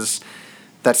because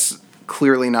that's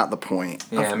clearly not the point.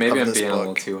 Yeah, of, maybe of I'm this being a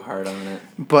little book. too hard on it.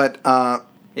 But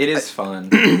It is fun.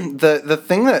 the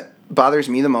thing that bothers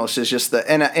me the most is just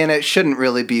and it shouldn't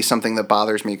really be something that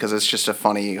bothers me because it's just a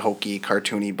funny, hokey,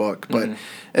 cartoony book, but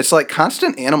it's like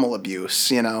constant animal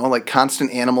abuse, like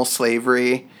constant animal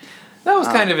slavery. That was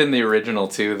kind of in the original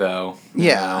too, though.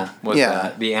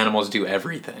 That the animals do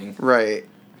everything. Right.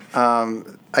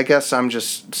 I guess I'm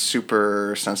just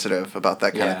super sensitive about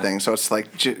that kind of thing. So it's like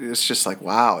it's just like,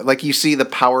 wow. Like, you see the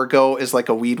Power Goat is like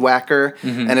a weed whacker,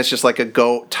 and it's just like a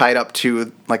goat tied up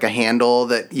to like a handle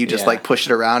that you just like push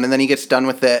it around, and then he gets done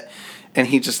with it and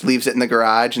he just leaves it in the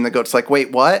garage, and the goat's like,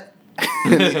 wait, what?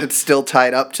 And it's still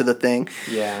tied up to the thing.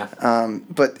 Yeah.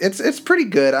 But it's pretty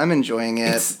good. I'm enjoying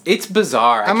it. It's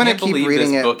bizarre. I'm I gonna can't keep believe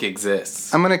reading this it. book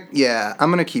exists. I'm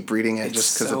gonna keep reading it It's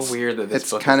just because so it's weird that this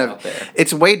it's book kind is of out there.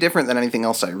 it's way different than anything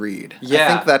else I read. Yeah. I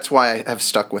think that's why I have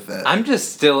stuck with it.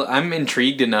 I'm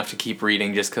intrigued enough to keep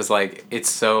reading just because like it's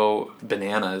so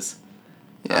bananas.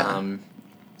 Yeah.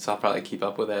 So I'll probably keep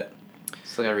up with it.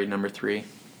 Still gotta read number 3.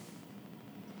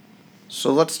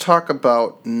 So let's talk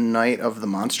about Night of the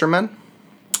Monster Men.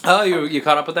 Oh, you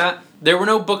caught up with that? There were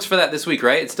no books for that this week,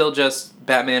 right? It's still just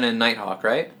Batman and Nighthawk,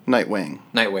 right? Nightwing.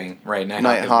 Nightwing, right?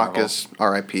 Nighthawk Marvel. is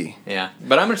R.I.P. Yeah,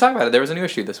 but I'm going to talk about it. There was a new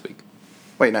issue this week.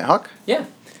 Wait, Nighthawk? Yeah.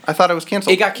 I thought it was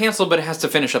canceled. It got canceled, but it has to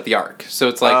finish up the arc. So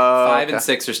it's like 5 and okay.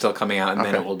 6 are still coming out, and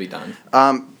then Okay. it will be done.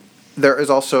 There is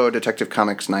also Detective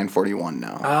Comics 941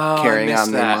 now, Oh, carrying I missed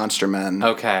on that. the Monster Men.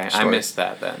 Okay, I story. missed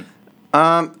that then.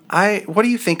 What do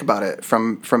you think about it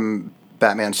from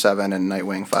Batman 7 and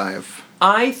Nightwing 5?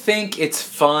 I think it's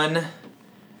fun.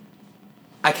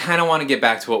 I kind of want to get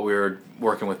back to what we were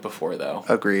working with before, though.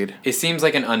 Agreed. It seems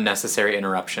like an unnecessary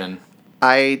interruption.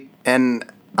 And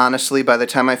honestly, by the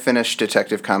time I finished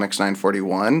Detective Comics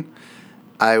 941,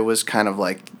 I was kind of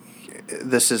like,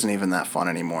 this isn't even that fun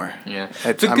anymore. Yeah.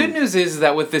 The good news is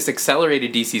that with this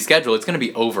accelerated DC schedule, it's going to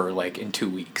be over like in 2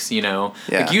 weeks, Yeah.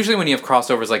 Like usually when you have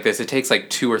crossovers like this, it takes like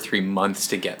 2 or 3 months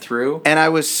to get through. And I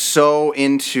was so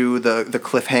into the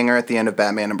cliffhanger at the end of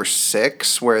Batman number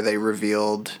 6 where they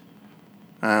revealed,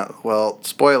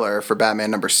 spoiler for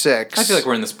Batman number 6. I feel like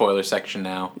we're in the spoiler section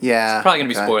now. Yeah, It's probably going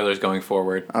to be okay. spoilers going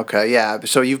forward. Okay, yeah.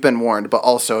 So you've been warned, but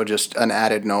also just an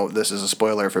added note, this is a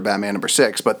spoiler for Batman number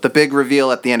 6. But the big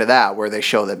reveal at the end of that where they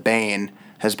show that Bane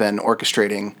has been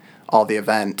orchestrating all the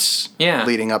events Yeah.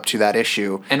 leading up to that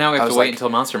issue. And now we I have to was wait like- until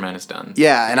Monster Man is done.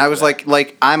 Yeah, and I was like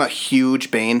I'm a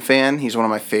huge Bane fan. He's one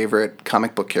of my favorite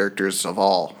comic book characters of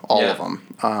all Yeah. of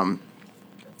them.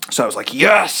 So I was like,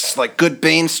 yes, like good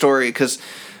Bane story, because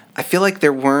I feel like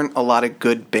there weren't a lot of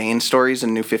good Bane stories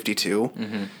in New 52.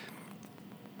 Mm-hmm.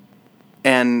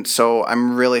 And so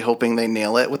I'm really hoping they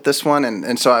nail it with this one.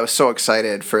 And so I was so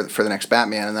excited for the next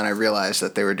Batman, and then I realized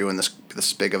that they were doing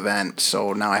this big event,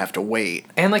 so now I have to wait.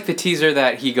 And like the teaser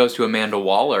that he goes to Amanda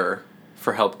Waller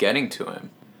for help getting to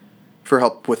him. For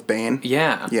help with Bane?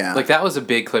 Yeah. Yeah. Like that was a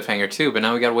big cliffhanger too, but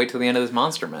now we gotta wait till the end of this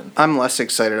Monster Man. I'm less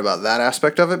excited about that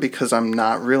aspect of it because I'm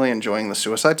not really enjoying the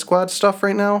Suicide Squad stuff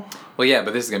right now. Well, yeah,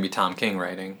 but this is gonna be Tom King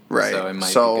writing. Right. So it might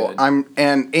be good. I'm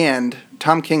and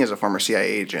Tom King is a former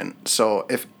CIA agent, so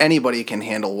if anybody can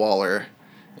handle Waller,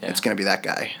 it's gonna be that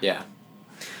guy. Yeah.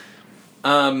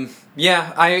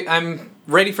 Yeah, I'm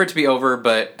ready for it to be over,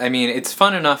 but I mean, it's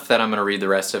fun enough that I'm gonna read the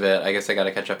rest of it. I guess I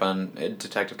gotta catch up on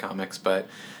Detective Comics, but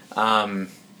I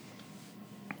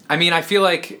mean, I feel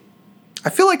like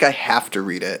I have to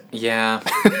read it. yeah.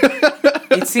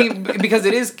 It seems because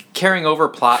it is carrying over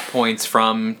plot points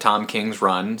from Tom King's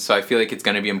run, so I feel like it's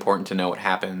going to be important to know what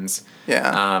happens.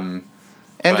 Yeah. And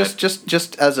And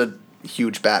just as a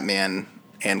huge Batman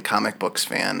and comic books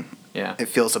fan, yeah, it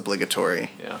feels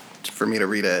obligatory yeah, for me to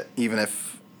read it, even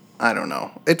if I don't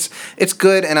know. It's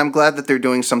good, and I'm glad that they're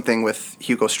doing something with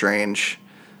Hugo Strange,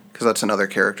 because that's another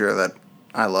character that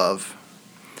I love.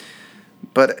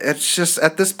 But it's just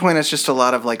at this point, it's just a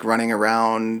lot of like running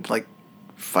around, like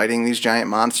fighting these giant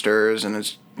monsters, and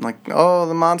it's like, oh,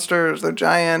 the monsters, they're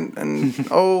giant, and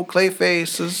oh,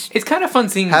 Clayface is it's kind of fun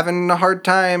seeing. having a hard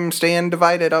time staying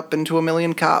divided up into a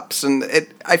million cops, and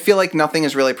I feel like nothing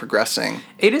is really progressing.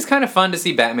 It is kind of fun to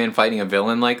see Batman fighting a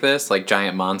villain like this, like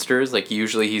giant monsters. Like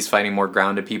usually he's fighting more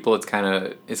grounded people. It's kind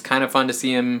of fun to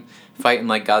see him fighting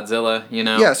like Godzilla, you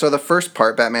know? Yeah, so the first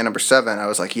part, Batman number 7, I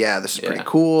was like, yeah, this is pretty Yeah.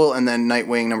 cool. And then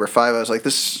Nightwing number 5, I was like,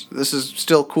 this is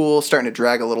still cool, starting to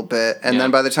drag a little bit. And Yeah.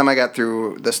 then by the time I got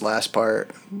through this last part,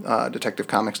 Detective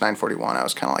Comics 941, I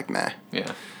was kind of like, meh.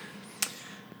 Yeah.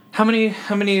 How many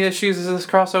issues is this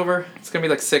crossover? It's gonna be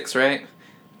like 6, right?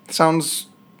 Sounds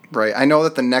right. I know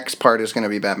that the next part is going to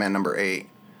be Batman number 8.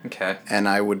 Okay. And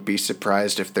I would be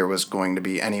surprised if there was going to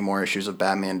be any more issues of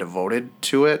Batman devoted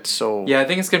to it. So Yeah, I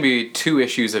think it's gonna be 2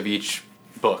 issues of each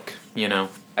book. You know,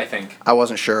 I think. I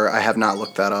wasn't sure. I have not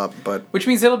looked that up, but Which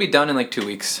means it'll be done in like 2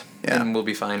 weeks. Yeah. And we'll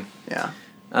be fine. yeah.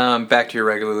 Back to your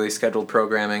regularly scheduled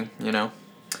programming. You know.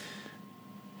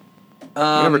 We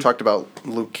never talked about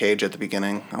Luke Cage at the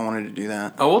beginning. I wanted to do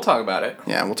that. Oh, we'll talk about it.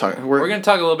 Yeah, we'll talk. We're going to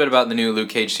talk a little bit about the new Luke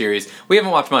Cage series. We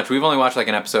haven't watched much. We've only watched like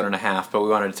an episode and a half, but we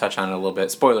wanted to touch on it a little bit.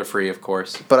 Spoiler free, of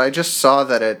course. But I just saw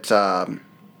that it.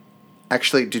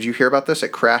 Actually, did you hear about this? It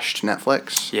crashed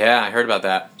Netflix. Yeah, I heard about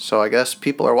that. So I guess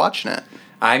people are watching it.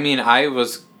 I mean, I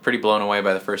was pretty blown away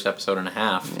by the first episode and a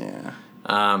half. Yeah.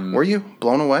 Were you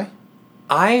blown away?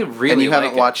 I really And you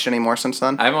haven't like it. watched any more since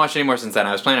then? I haven't watched any more since then.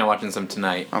 I was planning on watching some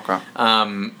tonight. Okay.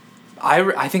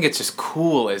 I think it's just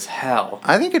cool as hell.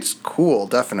 I think it's cool.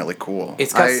 Definitely cool.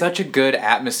 It's got such a good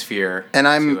atmosphere. And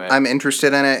to it. I'm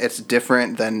interested in it. It's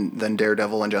different than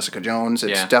Daredevil and Jessica Jones.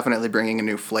 It's Yeah. definitely bringing a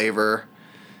new flavor.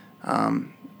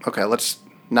 Okay,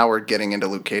 now we're getting into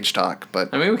Luke Cage talk, but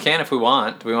I mean, we can if we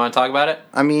want. Do we want to talk about it?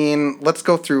 I mean, let's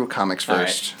go through comics All right.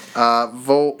 first.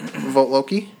 Vote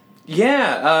Loki.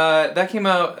 Yeah, that came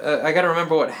out. I got to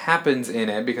remember what happens in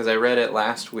it because I read it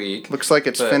last week. Looks like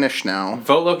it's But- finished now.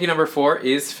 Vote Loki number 4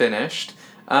 is finished.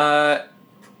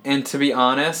 And to be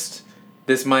honest,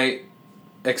 this might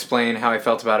explain how I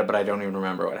felt about it, but I don't even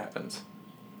remember what happens.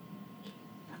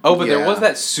 Oh, but there Yeah. was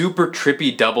that super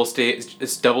trippy double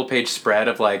page spread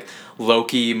of like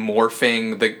Loki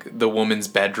morphing the woman's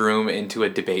bedroom into a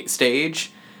debate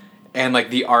stage, and like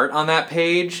the art on that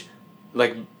page,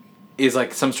 like, is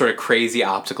like some sort of crazy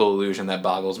optical illusion that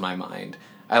boggles my mind.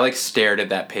 I like stared at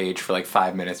that page for like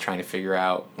 5 minutes trying to figure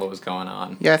out what was going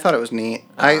on. Yeah, I thought it was neat.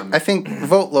 I think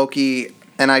Vote Loki,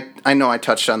 and I know I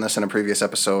touched on this in a previous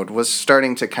episode, was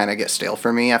starting to kind of get stale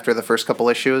for me after the first couple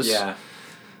issues. Yeah.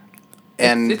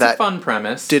 And it's that a fun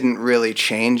premise. didn't really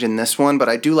change in this one, but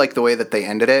I do like the way that they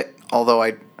ended it, although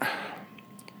I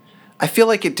feel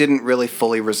like it didn't really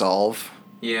fully resolve.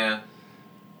 Yeah.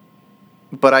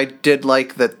 But I did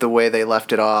like that the way they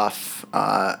left it off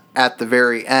at the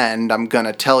very end. I'm going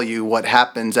to tell you what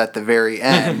happens at the very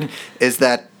end is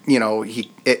that, you know,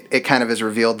 it kind of is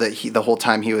revealed that the whole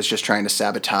time he was just trying to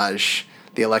sabotage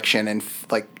the election and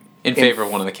in favor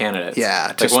of one of the candidates.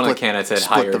 Yeah, to like one of the split- candidates had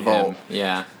split hired the vote. him.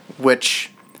 Yeah. which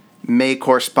may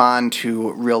correspond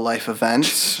to real life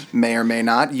events, may or may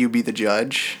not. You be the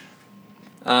judge.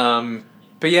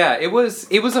 But yeah, it was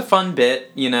a fun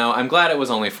bit. You know, I'm glad it was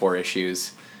only 4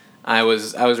 issues. I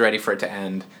was ready for it to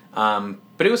end.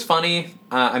 But it was funny.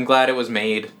 I'm glad it was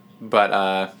made.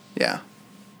 But Yeah.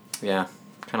 yeah,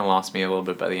 kind of lost me a little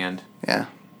bit by the end. Yeah.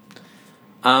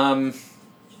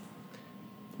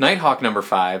 Nighthawk number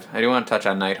 5. I do want to touch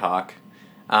on Nighthawk.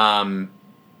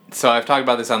 So I've talked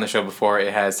about this on the show before.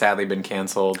 It has sadly been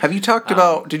canceled. Have you talked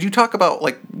about? Did you talk about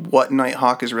like what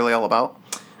Nighthawk is really all about?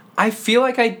 I feel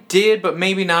like I did, but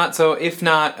maybe not. So if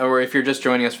not, or if you're just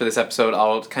joining us for this episode,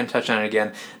 I'll kind of touch on it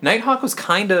again. Nighthawk was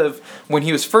kind of, when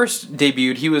he was first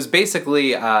debuted, he was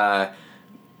basically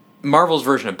Marvel's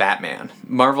version of Batman.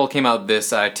 Marvel came out with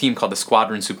this team called the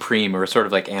Squadron Supreme, or sort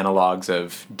of like analogs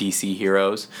of DC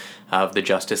heroes of the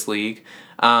Justice League.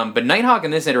 But Nighthawk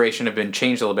in this iteration have been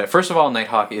changed a little bit. First of all,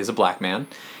 Nighthawk is a black man,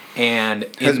 and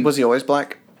Was he always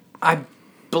black? I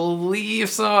believe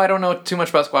so. I don't know too much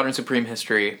about Squadron Supreme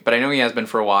history, but I know he has been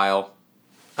for a while.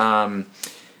 And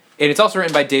it's also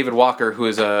written by David Walker, who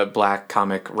is a black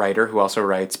comic writer who also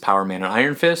writes Power Man and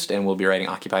Iron Fist, and will be writing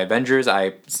Occupy Avengers.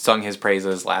 I sung his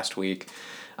praises last week.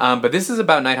 But this is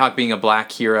about Nighthawk being a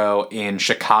black hero in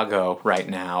Chicago right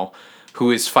now,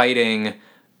 who is fighting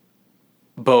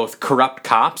both corrupt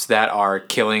cops that are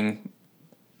killing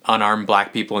unarmed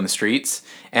black people in the streets,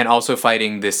 and also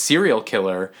fighting this serial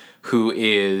killer who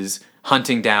is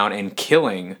hunting down and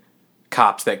killing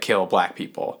cops that kill black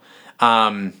people.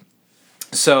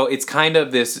 So it's kind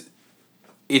of this,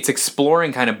 it's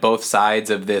exploring kind of both sides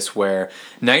of this, where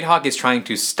Nighthawk is trying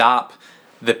to stop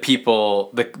the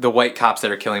people, the white cops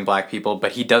that are killing black people,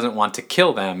 but he doesn't want to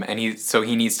kill them, and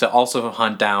he needs to also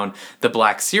hunt down the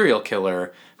black serial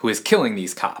killer who is killing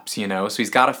these cops, you know? So he's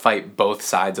got to fight both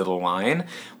sides of the line,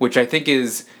 which I think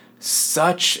is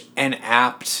such an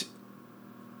apt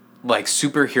like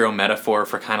superhero metaphor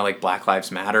for kind of like Black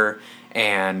Lives Matter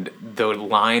and the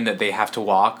line that they have to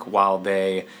walk while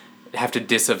they have to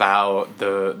disavow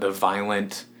the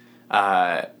violent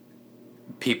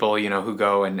people, you know, who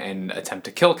go and attempt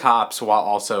to kill cops while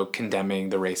also condemning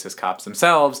the racist cops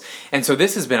themselves. And so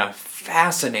this has been a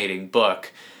fascinating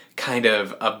book kind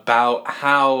of about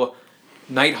how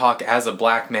Nighthawk as a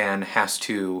black man has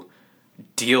to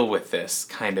deal with this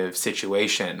kind of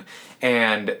situation.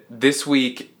 And this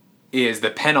week is the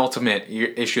penultimate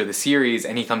issue of the series,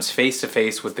 and he comes face to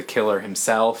face with the killer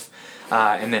himself,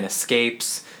 and then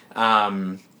escapes.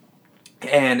 And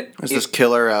Is this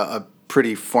killer a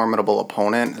pretty formidable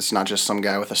opponent? It's not just some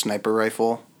guy with a sniper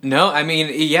rifle. No, I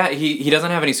mean, yeah, he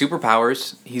doesn't have any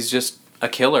superpowers. He's just a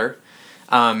killer.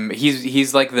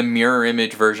 He's like the mirror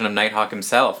image version of Nighthawk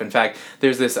himself. In fact,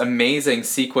 there's this amazing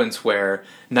sequence where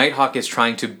Nighthawk is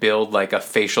trying to build like a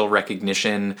facial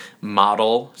recognition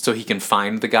model so he can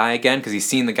find the guy again, because he's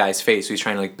seen the guy's face, so he's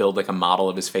trying to like build like a model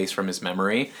of his face from his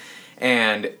memory.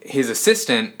 And his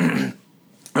assistant,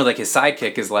 or like his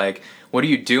sidekick, is like, "What are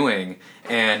you doing?"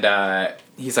 And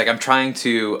he's like, "I'm trying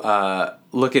to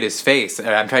look at his face.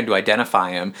 I'm trying to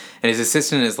identify him." And his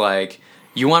assistant is like,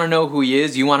 "You want to know who he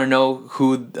is? You want to know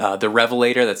who the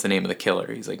Revelator," that's the name of the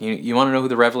killer. He's like, you want to know who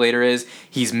the Revelator is?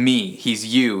 He's me. He's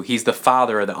you. He's the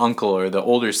father or the uncle or the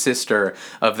older sister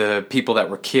of the people that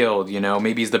were killed, you know?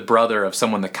 Maybe he's the brother of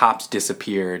someone the cops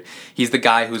disappeared. He's the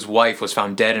guy whose wife was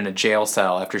found dead in a jail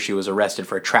cell after she was arrested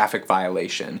for a traffic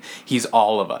violation. He's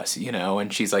all of us, you know?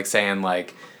 And she's like saying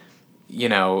like, you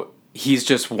know, he's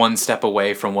just one step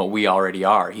away from what we already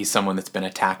are. He's someone that's been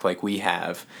attacked like we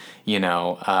have, you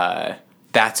know?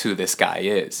 That's who this guy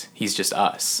is. He's just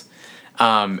us.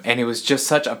 And it was just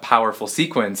such a powerful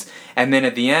sequence. And then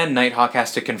at the end, Nighthawk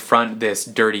has to confront this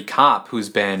dirty cop who's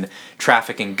been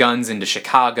trafficking guns into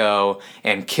Chicago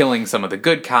and killing some of the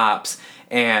good cops.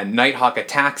 And Nighthawk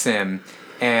attacks him.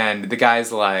 And the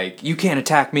guy's like, "You can't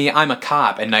attack me. I'm a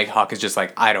cop." And Nighthawk is just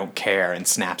like, "I don't care," and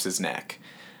snaps his neck.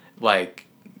 Like,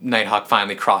 Nighthawk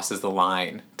finally crosses the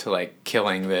line to like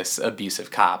killing this abusive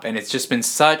cop. And it's just been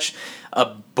such a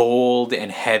bold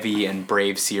and heavy and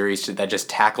brave series that just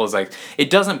tackles like, it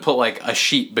doesn't put like a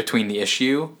sheet between the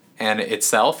issue and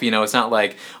itself, you know. It's not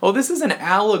like, oh, this is an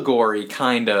allegory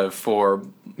kind of for,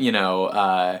 you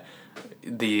know,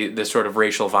 the sort of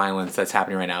racial violence that's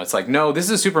happening right now. It's like, no, this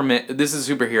is a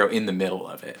superhero in the middle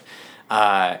of it.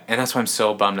 And that's why I'm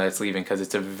so bummed that it's leaving, because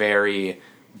it's a very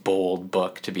bold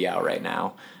book to be out right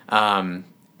now. And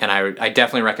I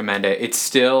definitely recommend it.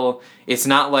 It's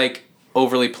not like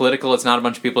overly political. It's not a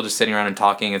bunch of people just sitting around and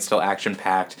talking. It's still action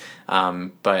packed.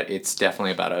 But it's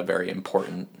definitely about a very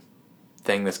important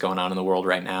thing that's going on in the world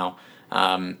right now.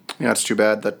 Yeah, it's too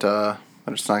bad that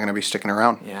it's not going to be sticking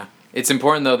around. Yeah. It's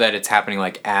important though that it's happening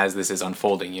like as this is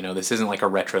unfolding. You know, this isn't like a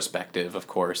retrospective, of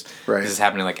course. Right. This is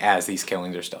happening like as these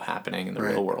killings are still happening in the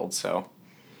Right. real world. So,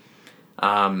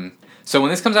 so when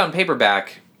this comes out in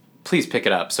paperback, please pick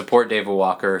it up. Support David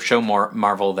Walker. Show more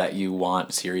Marvel that you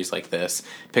want series like this.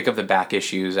 Pick up the back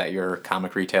issues at your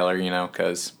comic retailer. You know,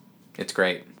 because it's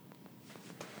great.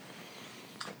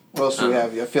 What else do we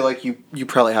have? I feel like you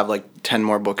probably have like 10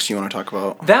 more books you want to talk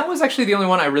about. That was actually the only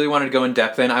one I really wanted to go in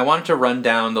depth in. I wanted to run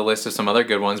down the list of some other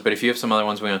good ones, but if you have some other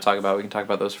ones we want to talk about, we can talk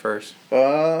about those first.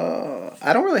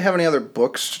 I don't really have any other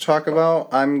books to talk about.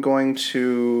 I'm going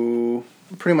to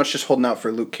pretty much just holding out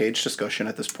for Luke Cage discussion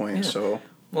at this point. Yeah. So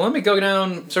Well, let me go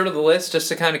down sort of the list just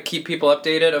to kind of keep people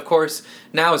updated. Of course,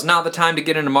 now is not the time to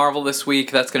get into Marvel this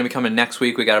week. That's going to be coming next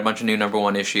week. We got a bunch of new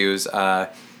 #1 issues.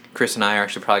 Chris and I are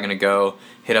actually probably going to go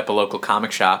hit up a local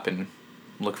comic shop and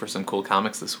look for some cool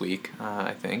comics this week,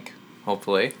 I think,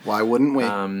 hopefully. why wouldn't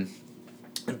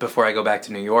we? Before I go back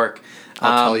to New York.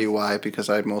 I'll tell you why, because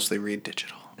I mostly read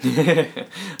digital.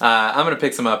 I'm going to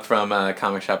pick some up from a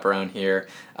comic shop around here.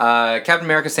 Captain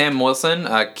America Sam Wilson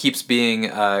keeps being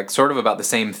sort of about the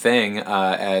same thing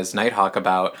as Nighthawk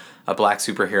about a black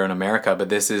superhero in America, but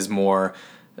this is more...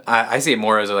 I see it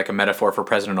more as like a metaphor for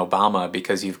President Obama,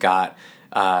 because you've got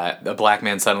a black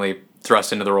man suddenly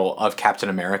thrust into the role of Captain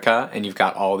America, and you've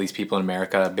got all these people in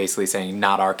America basically saying,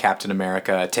 not our Captain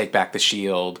America, take back the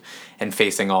shield, and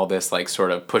facing all this like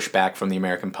sort of pushback from the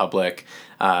American public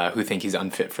who think he's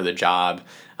unfit for the job.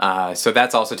 So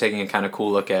that's also taking a kind of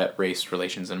cool look at race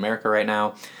relations in America right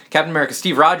now. Captain America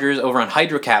Steve Rogers over on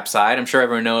Hydra Cap side. I'm sure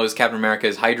everyone knows Captain America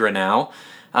is Hydra now.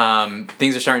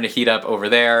 Things are starting to heat up over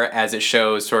there as it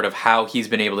shows sort of how he's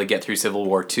been able to get through Civil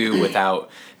War II without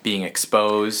being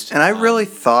exposed. And I really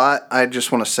thought, I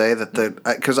just want to say that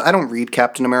because I don't read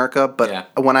Captain America, but Yeah.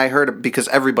 when I heard it, because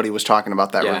everybody was talking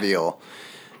about that Yeah. reveal,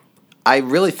 I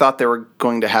really thought they were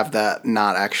going to have that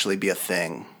not actually be a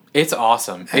thing. It's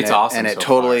awesome. And It's awesome. And it so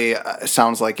totally far.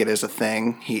 sounds like it is a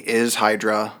thing. He is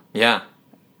Hydra, Yeah.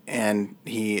 and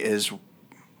he is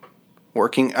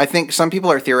working. I think some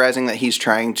people are theorizing that he's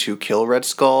trying to kill Red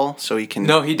Skull so he can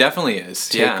No, he definitely is.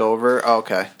 take over. Oh,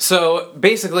 okay. So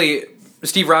basically,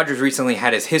 Steve Rogers recently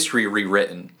had his history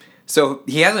rewritten. So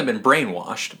he hasn't been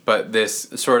brainwashed, but this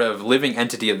sort of living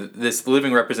entity of this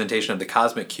living representation of the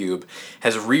Cosmic Cube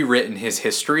has rewritten his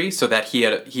history so that he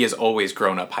has always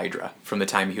grown up Hydra from the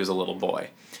time he was a little boy.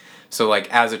 So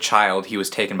like as a child, he was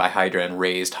taken by Hydra and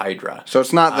raised Hydra. So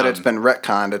it's not that it's been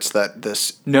retconned, it's that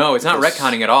this... No, it's not this-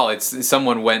 retconning at all. It's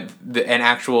someone an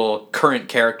actual current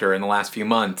character in the last few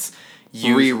months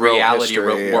used Rewrote reality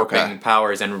history, warping okay.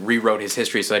 powers and rewrote his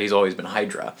history so that he's always been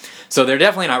Hydra. So they're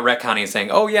definitely not retconning and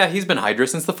saying, "Oh yeah, he's been Hydra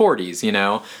since the '40s." You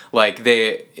know, like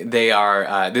they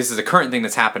are. This is a current thing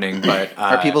that's happening, but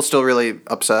Are people still really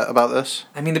upset about this?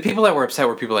 I mean, the people that were upset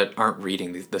were people that aren't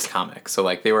reading this comic. So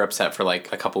like they were upset for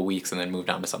like a couple weeks and then moved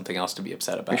on to something else to be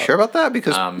upset about. Are you sure about that?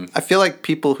 Because I feel like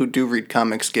people who do read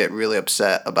comics get really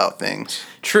upset about things.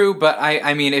 True, but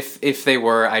I mean, if they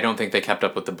were, I don't think they kept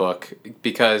up with the book,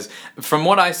 because from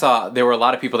what I saw, there were a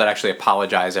lot of people that actually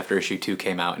apologized after issue 2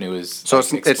 came out, and it was So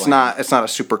like, it's explained. not a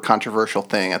super controversial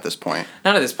thing at this point.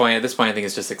 Not at this point. At this point, I think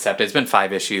it's just accepted. It's been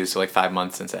 5 issues, so like 5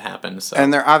 months since it happened. So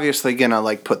And they're obviously gonna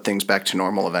like put things back to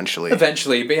normal eventually.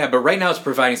 eventually, but right now it's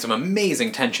providing some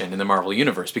amazing tension in the Marvel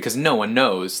universe because no one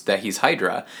knows that he's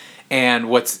Hydra. And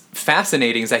what's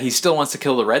fascinating is that he still wants to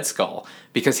kill the Red Skull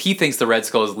because he thinks the Red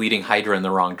Skull is leading Hydra in the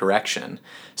wrong direction.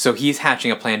 So he's hatching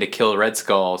a plan to kill Red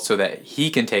Skull so that he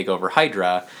can take over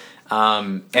Hydra.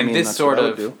 And mean, this that's sort what I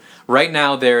would of... do. Right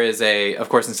now there is of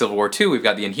course in Civil War II, we've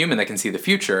got the Inhuman that can see the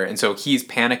future. And so he's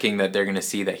panicking that they're going to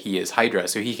see that he is Hydra.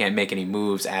 So he can't make any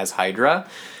moves as Hydra.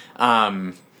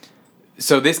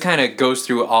 So this kind of goes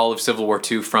through all of Civil War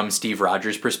II from Steve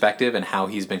Rogers' perspective and how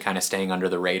he's been kind of staying under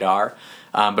the radar.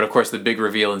 But of course, the big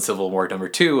reveal in Civil War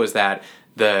 #2 was that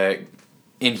the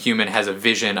Inhuman has a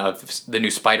vision of the new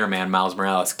Spider-Man, Miles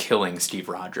Morales, killing Steve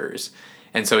Rogers.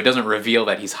 And so it doesn't reveal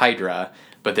that he's Hydra,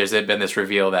 but there's been this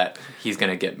reveal that he's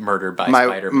going to get murdered by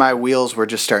Spider-Man. My wheels were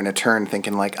just starting to turn,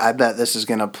 thinking like, I bet this is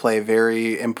gonna play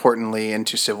very importantly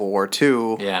into Civil War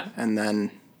II. Yeah. And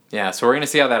then Yeah, so we're going to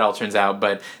see how that all turns out,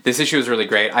 but this issue is really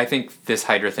great. I think this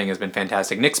Hydra thing has been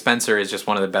fantastic. Nick Spencer is just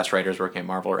one of the best writers working at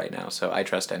Marvel right now, so I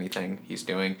trust anything he's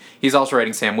doing. He's also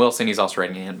writing Sam Wilson, he's also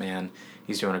writing Ant-Man.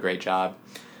 He's doing a great job.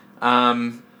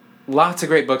 Lots of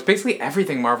great books. Basically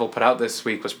everything Marvel put out this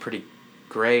week was pretty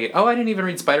great. Oh, I didn't even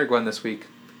read Spider-Gwen this week.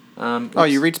 oh,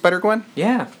 you read Spider-Gwen?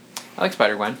 Yeah, I like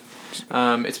Spider-Gwen.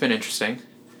 It's been interesting.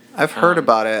 I've heard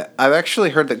about it. I've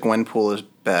actually heard that Gwenpool is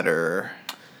better.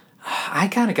 I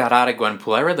kind of got out of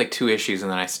Gwenpool. I read like 2 issues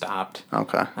and then I stopped.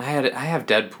 Okay. I have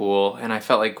Deadpool, and I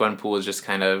felt like Gwenpool was just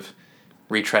kind of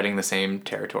retreading the same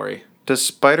territory. Does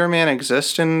Spider-Man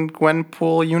exist in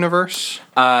Gwenpool universe?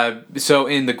 So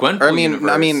in the Gwenpool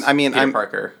universe, Peter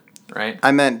Parker, right?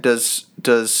 I meant does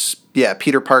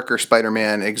Peter Parker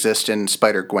Spider-Man exist in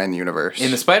Spider-Gwen universe?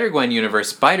 In the Spider-Gwen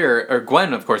universe,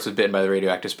 Gwen, of course, was bitten by the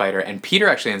radioactive spider, and Peter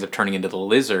actually ends up turning into the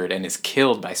Lizard and is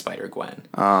killed by Spider-Gwen.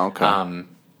 Oh, okay.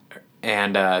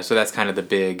 So that's kind of the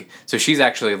big... So she's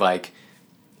actually, like,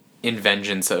 in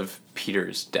vengeance of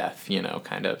Peter's death,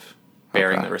 kind of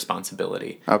bearing the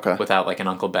responsibility. Okay. Without, like, an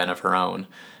Uncle Ben of her own.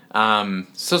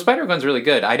 So Spider-Gwen's really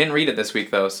good. I didn't read it this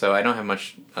week, though, so I don't have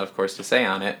much, of course, to say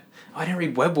on it. Oh, I didn't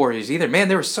read Web Warriors either. Man,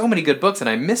 there were so many good books, and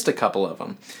I missed a couple of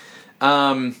them.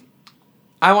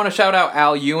 I want to shout out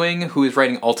Al Ewing, who is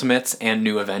writing Ultimates and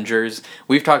New Avengers.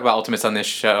 We've talked about Ultimates on this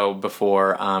show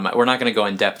before. We're not going to go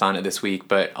in depth on it this week,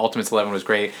 but Ultimates 11 was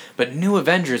great. But New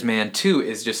Avengers, man, too,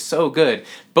 is just so good.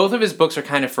 Both of his books are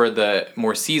kind of for the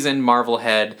more seasoned Marvel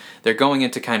head. They're going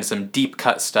into kind of some deep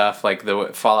cut stuff, like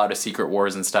the fallout of Secret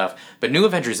Wars and stuff. But New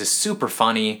Avengers is super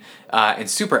funny and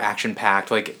super action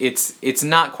packed. Like it's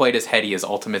not quite as heady as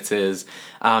Ultimates is.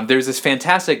 There's this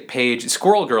fantastic page.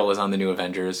 Squirrel Girl is on the New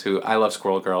Avengers, who I love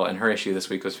Squirrel Girl, and her issue this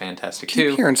week was fantastic too. I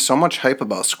keep hearing so much hype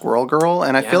about Squirrel Girl,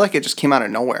 and I feel like it just came out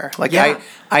of nowhere. Like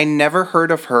I never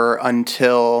heard of her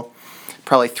until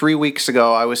probably 3 weeks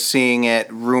ago. I was seeing it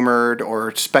rumored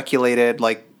or speculated,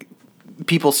 like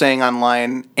people saying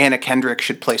online Anna Kendrick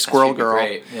should play Squirrel Girl.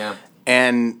 Great, yeah.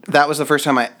 And that was the first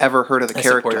time I ever heard of the character.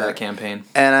 I supported that campaign.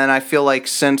 And then I feel like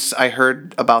since I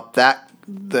heard about that,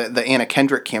 the Anna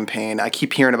Kendrick campaign, I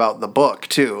keep hearing about the book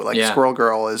too. Like Squirrel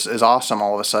Girl is awesome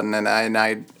all of a sudden, and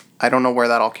I don't know where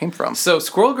that all came from. So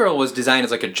Squirrel Girl was designed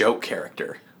as like a joke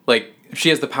character. Like she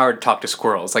has the power to talk to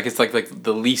squirrels. Like it's like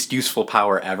the least useful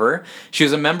power ever. She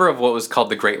was a member of what was called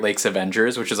the Great Lakes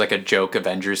Avengers, which is like a joke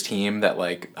Avengers team that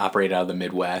like operated out of the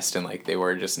Midwest, and like they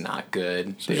were just not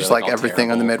good. So just like everything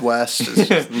terrible. In the Midwest,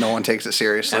 is no one takes it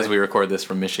seriously. As we record this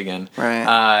from Michigan,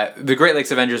 right? The Great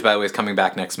Lakes Avengers, by the way, is coming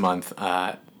back next month.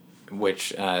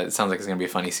 Which sounds like it's going to be a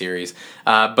funny series.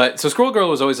 But Squirrel Girl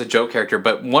was always a joke character,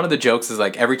 but one of the jokes is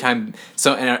like every time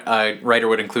a writer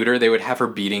would include her, they would have her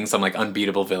beating some like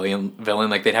unbeatable villain.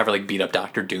 Like they'd have her like beat up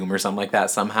Dr. Doom or something like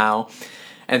that somehow.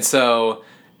 And so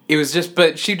it was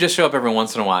but she'd just show up every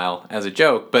once in a while as a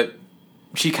joke, but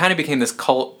she kind of became this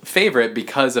cult favorite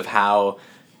because of how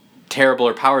terrible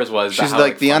her powers was. She's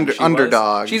like the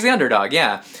underdog. She's the underdog,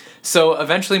 yeah. So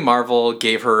eventually Marvel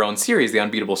gave her own series, The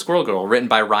Unbeatable Squirrel Girl, written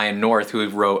by Ryan North, who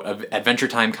wrote Adventure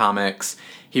Time comics.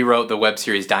 He wrote the web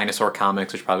series Dinosaur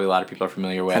Comics, which probably a lot of people are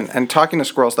familiar with. And talking to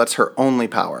squirrels, that's her only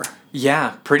power.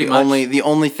 Yeah, pretty much. The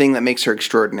only thing that makes her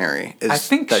extraordinary is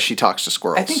that she talks to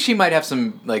squirrels. I think she might have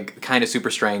some like kind of super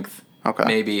strength, okay,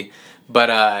 maybe,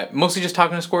 but mostly just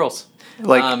talking to squirrels.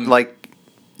 Like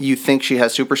you think she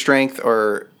has super strength,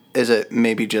 or is it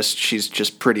maybe just she's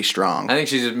just pretty strong? I think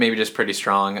she's maybe just pretty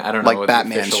strong. I don't know. Like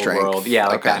Batman strength. World. Yeah,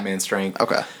 like Batman strength.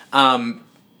 Okay.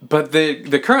 But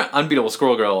the current Unbeatable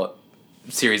Squirrel Girl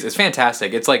series is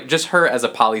fantastic. It's like just her as a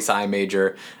poli-sci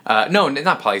major. No,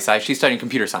 not poli-sci. She's studying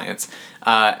computer science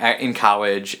in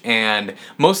college, and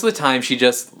most of the time she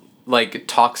just like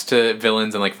talks to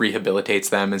villains and like rehabilitates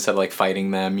them instead of like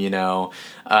fighting them,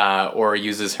 or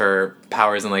uses her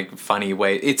powers in like funny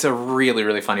ways. It's a really,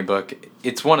 really funny book.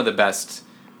 It's one of the best,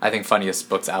 I think, funniest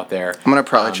books out there. I'm gonna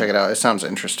probably check it out. It sounds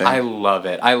interesting. I love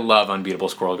it. I love Unbeatable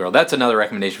Squirrel Girl. That's another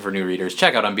recommendation for new readers.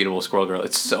 Check out Unbeatable Squirrel Girl.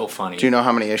 It's so funny. Do you know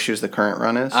how many issues the current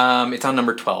run is? It's on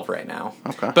number 12 right now.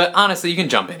 Okay. But honestly, you can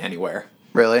jump in anywhere.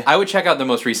 Really? I would check out the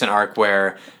most recent arc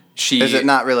where Is it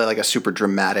not really like a super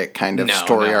dramatic kind of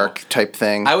story arc type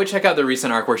thing? I would check out the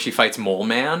recent arc where she fights Mole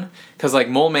Man, because like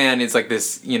Mole Man is like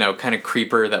this, kind of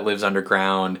creeper that lives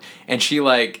underground, and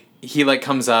he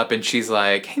comes up and she's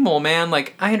like, "Hey Mole Man,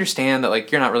 like I understand that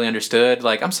like you're not really understood,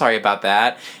 like I'm sorry about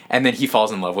that." And then he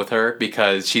falls in love with her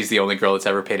because she's the only girl that's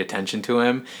ever paid attention to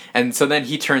him. And so then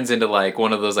he turns into like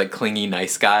one of those like clingy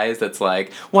nice guys that's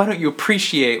like, "Why don't you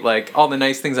appreciate like all the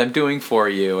nice things I'm doing for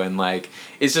you?" And like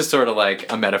it's just sort of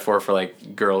like a metaphor for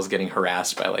like girls getting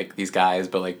harassed by like these guys,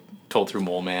 but like told through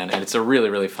Mole Man. And it's a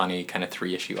really, really funny kind of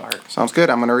 3-issue arc. Sounds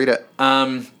good. I'm gonna read it.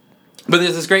 But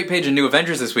there's this great page in New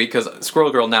Avengers this week, because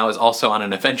Squirrel Girl now is also on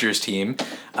an Avengers team,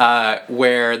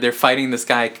 where they're fighting this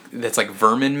guy that's like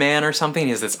Vermin Man or something.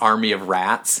 He has this army of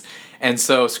rats. And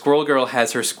so Squirrel Girl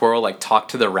has her squirrel like talk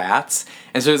to the rats.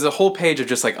 And so there's a whole page of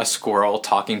just like a squirrel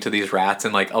talking to these rats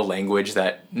in like a language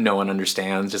that no one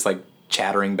understands, just like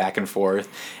chattering back and forth,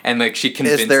 and like she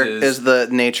convinces. Is the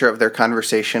nature of their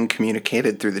conversation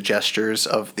communicated through the gestures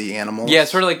of the animals? Yeah,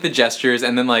 sort of like the gestures,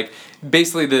 and then like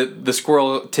basically the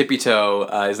squirrel, Tippy Toe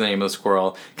is the name of the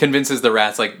squirrel, convinces the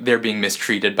rats like they're being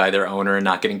mistreated by their owner and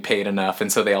not getting paid enough,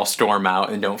 and so they all storm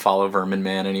out and don't follow Vermin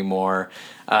Man anymore.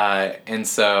 And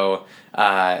so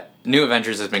New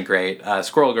Avengers has been great.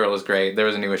 Squirrel Girl is great. There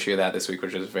was a new issue of that this week,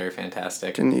 which was very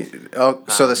fantastic.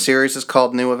 So the series is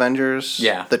called New Avengers?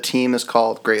 Yeah. The team is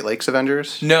called Great Lakes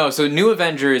Avengers? No, so New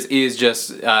Avengers is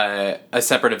just a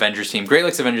separate Avengers team. Great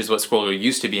Lakes Avengers is what Squirrel Girl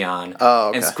used to be on. Oh,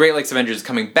 okay. And Great Lakes Avengers is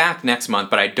coming back next month,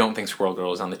 but I don't think Squirrel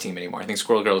Girl is on the team anymore. I think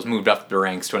Squirrel Girl has moved up the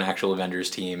ranks to an actual Avengers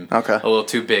team. Okay. A little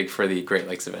too big for the Great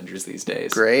Lakes Avengers these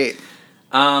days. Great.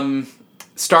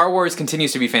 Star Wars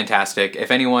continues to be fantastic.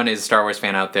 If anyone is a Star Wars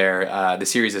fan out there, the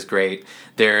series is great.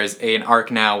 There's an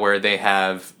arc now where they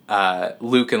have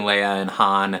Luke and Leia and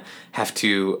Han have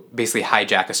to basically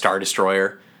hijack a Star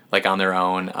Destroyer like on their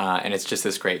own, and it's just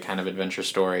this great kind of adventure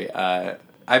story.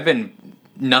 I've been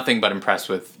nothing but impressed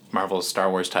with Marvel's Star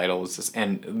Wars titles,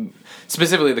 and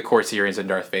specifically the core series and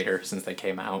Darth Vader since they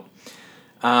came out.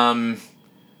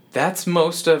 That's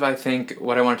most of, I think,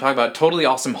 what I want to talk about. Totally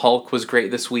Awesome Hulk was great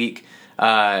this week.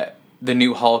 The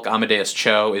new Hulk, Amadeus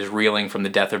Cho, is reeling from the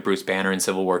death of Bruce Banner in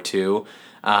Civil War II.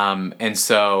 And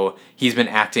so he's been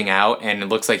acting out, and it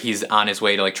looks like he's on his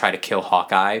way to like try to kill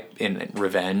Hawkeye in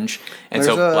revenge. And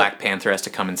so Black Panther has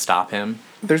to come and stop him.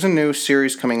 There's a new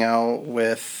series coming out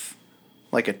with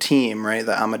like a team, right?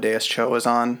 That Amadeus Cho is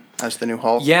on as the new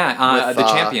Hulk. Yeah, with, the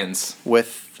Champions.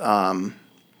 With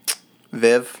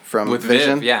Viv from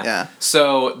Vision. Viv, yeah.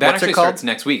 So that actually starts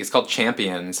next week. It's called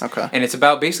Champions. Okay. And it's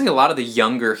about basically a lot of the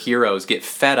younger heroes get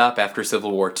fed up after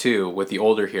Civil War II with the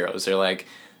older heroes. They're like,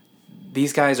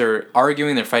 these guys are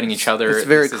arguing, they're fighting each other. It's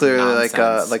very clearly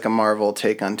like a Marvel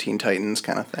take on Teen Titans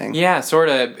kind of thing. Yeah, sort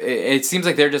of. It seems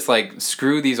like they're just like,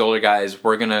 screw these older guys,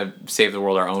 we're going to save the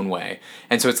world our own way.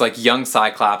 And so it's like young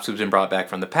Cyclops who's been brought back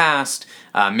from the past,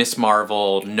 Miss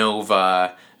Marvel,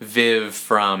 Nova, Viv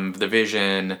from The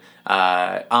Vision,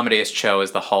 Amadeus Cho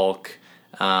as the Hulk.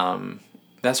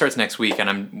 That starts next week,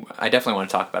 and I definitely want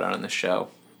to talk about it on this show.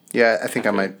 Yeah, I think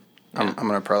I might. I'm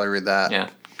going to probably read that. Yeah.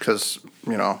 Because,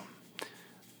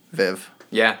 Viv.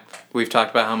 Yeah, we've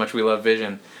talked about how much we love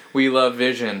Vision. We love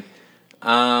Vision.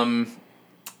 Yeah,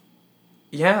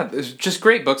 there's just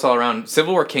great books all around.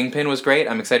 Civil War Kingpin was great.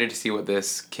 I'm excited to see what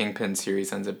this Kingpin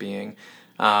series ends up being.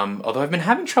 Although I've been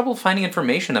having trouble finding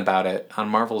information about it on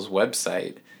Marvel's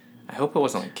website. I hope it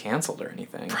wasn't like canceled or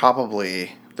anything.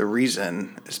 Probably the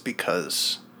reason is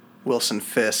because Wilson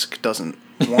Fisk doesn't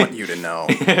want you to know.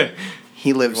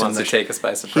 He wants to take us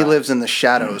by surprise. He lives in the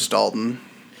shadows, Dalton.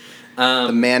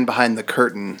 The man behind the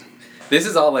curtain. This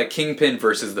is all like Kingpin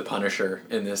versus the Punisher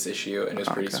in this issue, and it was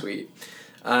pretty sweet.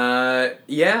 Yeah,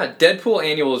 Deadpool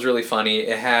Annual was really funny.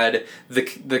 It had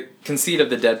the conceit of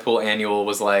the Deadpool Annual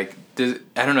was like,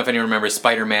 I don't know if anyone remembers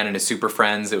Spider-Man and his Super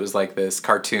Friends. It was like this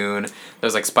cartoon. There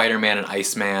was like Spider-Man and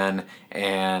Iceman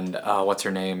and what's her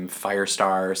name,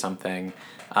 Firestar or something.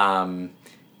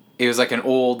 It was like an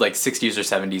old like 60s or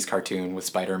 70s cartoon with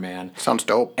Spider-Man. Sounds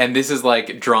dope. And this is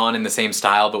like drawn in the same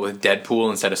style but with Deadpool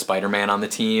instead of Spider-Man on the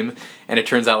team. And it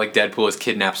turns out like Deadpool has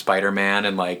kidnapped Spider-Man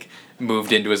and like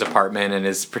moved into his apartment and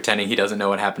is pretending he doesn't know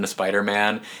what happened to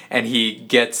Spider-Man. And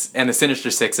the Sinister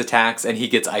Six attacks, and he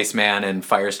gets Iceman and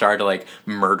Firestar to like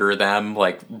murder them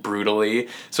like brutally.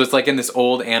 So it's like in this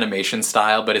old animation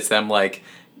style, but it's them like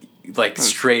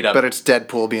straight up. But it's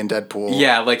Deadpool being Deadpool.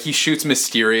 Yeah, like he shoots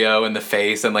Mysterio in the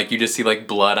face, and like you just see like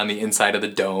blood on the inside of the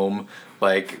dome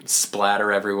like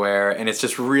splatter everywhere, and it's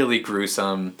just really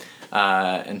gruesome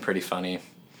and pretty funny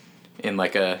in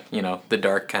like a, the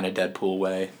dark kind of Deadpool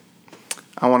way.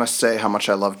 I want to say how much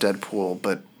I love Deadpool,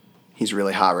 but he's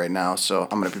really hot right now, so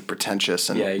I'm going to be pretentious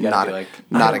and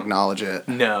not acknowledge it.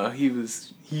 No, he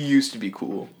used to be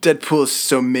cool. Deadpool is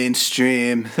so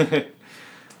mainstream. But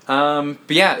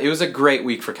yeah, it was a great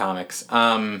week for comics.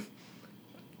 That's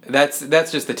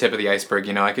just the tip of the iceberg.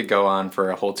 I could go on for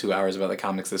a whole 2 hours about the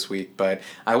comics this week, but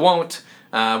I won't.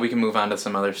 We can move on to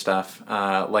some other stuff,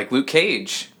 like Luke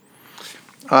Cage.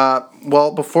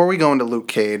 Well, before we go into Luke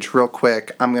Cage, real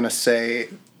quick, I'm going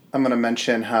to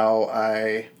mention how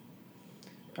I,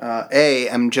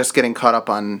 am just getting caught up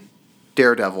on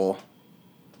Daredevil.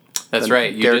 That's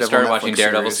right. You just started watching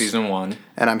Daredevil Season 1.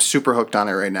 And I'm super hooked on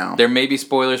it right now. There may be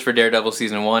spoilers for Daredevil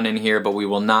Season 1 in here, but we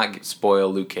will not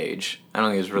spoil Luke Cage. I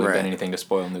don't think there's really been anything to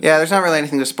spoil in Luke Cage. Yeah, there's not really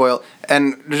anything to spoil.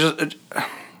 And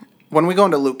when we go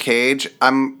into Luke Cage,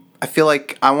 I feel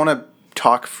like I want to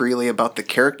talk freely about the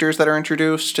characters that are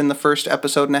introduced in the first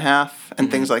episode and a half and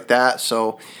things like that.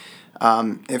 So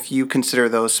If you consider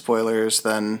those spoilers,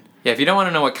 then Yeah, if you don't want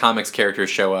to know what comics characters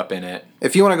show up in it,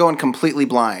 if you want to go in completely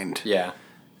blind, yeah.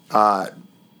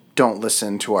 don't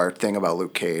listen to our thing about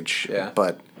Luke Cage. Yeah.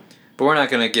 But we're not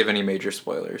going to give any major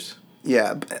spoilers.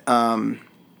 yeah,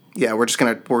 we're just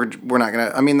gonna we're not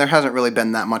gonna. I mean, there hasn't really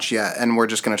been that much yet, and we're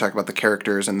just gonna talk about the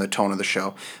characters and the tone of the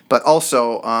show. But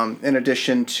also, in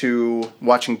addition to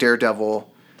watching Daredevil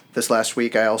this last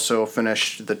week, I also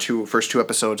finished the first two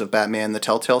episodes of Batman: The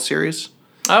Telltale series.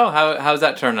 Oh, how's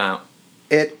that turn out?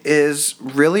 It is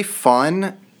really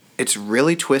fun. It's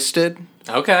really twisted,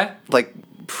 Okay. like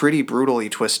pretty brutally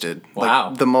twisted. Wow.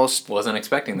 Like the most Wasn't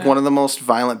expecting that. one of the most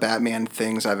violent Batman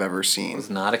things I've ever seen. Was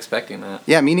not expecting that.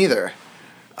 Yeah, me neither.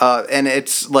 And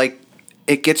it's like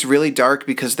it gets really dark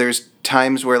because there's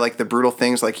times where like the brutal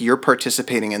things, like you're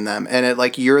participating in them, and it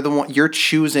like you're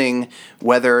choosing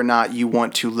whether or not you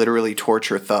want to literally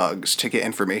torture thugs to get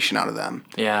information out of them.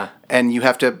 Yeah. And you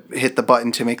have to hit the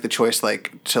button to make the choice,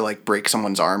 like to like break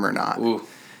someone's arm or not. Ooh.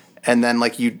 And then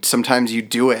like sometimes you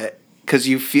do it because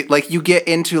you feel like you get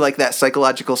into like that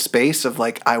psychological space of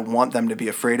like, I want them to be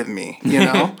afraid of me, you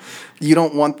know?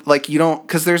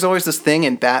 Because there's always this thing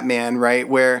in Batman, right,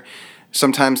 where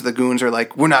sometimes the goons are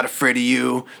like, we're not afraid of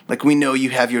you, like we know you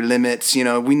have your limits, you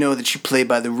know, we know that you play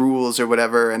by the rules or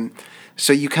whatever. And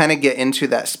so you kind of get into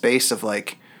that space of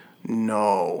like,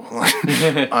 no,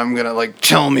 I'm gonna like,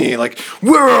 tell me, like,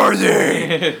 where are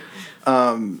they?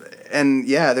 And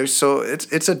yeah,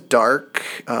 it's a dark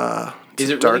Is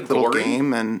it dark really little gory?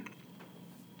 game, and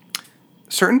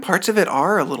certain parts of it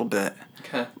are a little bit.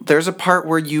 Okay. There's a part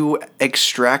where you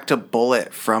extract a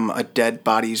bullet from a dead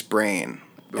body's brain.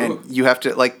 Ooh. And you have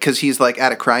to, like, because he's, like,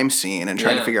 at a crime scene and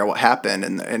trying Yeah. to figure out what happened.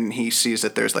 And he sees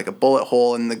that there's, like, a bullet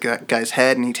hole in the guy's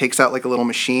head, and he takes out, like, a little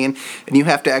machine. And you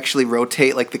have to actually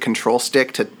rotate, like, the control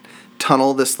stick to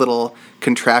tunnel this little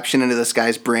contraption into this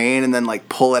guy's brain and then, like,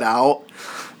 pull it out.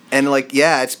 And, like,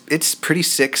 yeah, it's pretty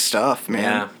sick stuff, man.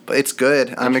 Yeah. But it's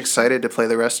good. I'm excited to play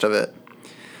the rest of it.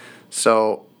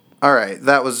 So, all right,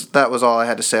 that was all I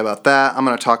had to say about that. I'm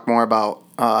going to talk more about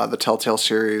the Telltale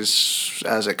series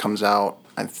as it comes out.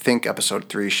 I think episode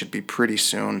 3 should be pretty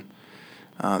soon.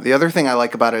 The other thing I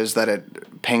like about it is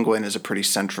that Penguin is a pretty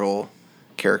central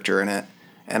character in it.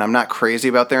 And I'm not crazy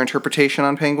about their interpretation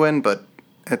on Penguin, but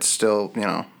it's still, you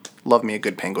know, love me a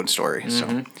good Penguin story.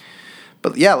 So,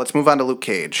 but yeah, let's move on to Luke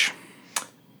Cage.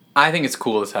 I think it's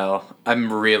cool as hell.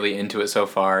 I'm really into it so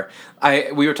far.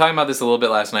 We were talking about this a little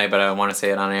bit last night, but I want to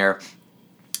say it on air.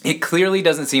 It clearly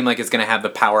doesn't seem like it's going to have the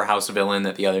powerhouse villain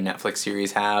that the other Netflix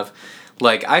series have.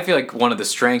 Like, I feel like one of the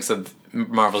strengths of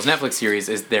Marvel's Netflix series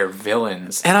is their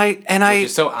villains. And which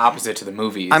is so opposite to the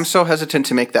movies. I'm so hesitant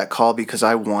to make that call because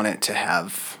I want it to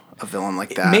have a villain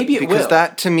like that. Maybe it because will.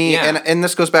 that to me, Yeah. and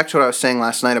this goes back to what I was saying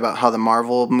last night about how the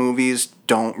Marvel movies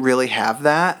don't really have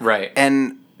that. Right.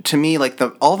 And to me, like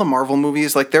all the Marvel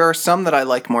movies, like there are some that I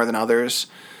like more than others,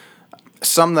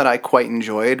 some that I quite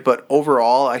enjoyed, but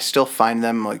overall I still find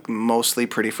them like mostly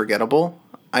pretty forgettable.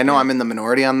 I know I'm in the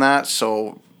minority on that,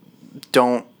 so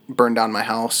don't burn down my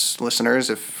house, listeners,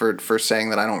 for saying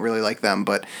that I don't really like them,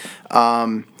 but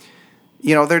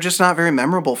you know, they're just not very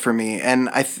memorable for me, and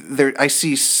I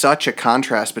see such a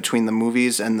contrast between the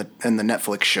movies and the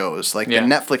Netflix shows. Like Yeah. the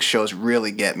Netflix shows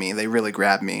really get me; they really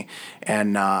grab me.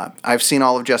 And I've seen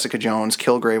all of Jessica Jones.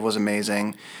 Kilgrave was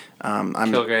amazing. I'm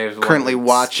Kilgrave's currently one of the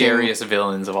watching. scariest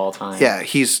villains of all time. Yeah,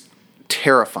 he's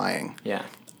terrifying. Yeah.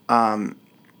 And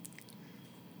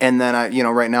then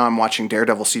right now I'm watching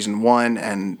Daredevil season 1,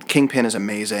 and Kingpin is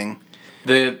amazing.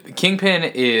 The Kingpin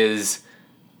is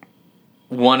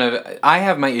one of... I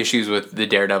have my issues with the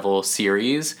Daredevil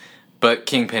series, but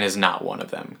Kingpin is not one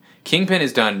of them. Kingpin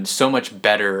has done so much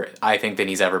better, I think, than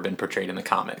he's ever been portrayed in the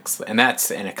comics. And that's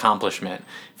an accomplishment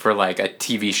for like a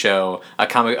TV show, a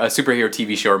superhero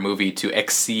TV show or movie to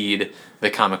exceed the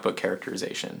comic book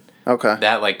characterization. Okay.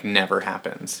 That like never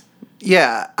happens.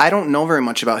 Yeah, I don't know very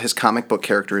much about his comic book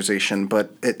characterization,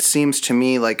 but it seems to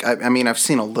me like I mean I've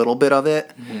seen a little bit of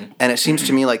it, and it seems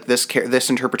to me like this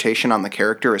interpretation on the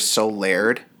character is so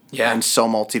layered and so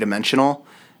multidimensional,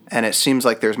 and it seems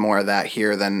like there's more of that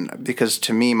here because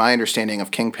to me my understanding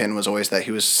of Kingpin was always that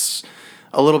he was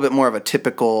a little bit more of a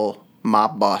typical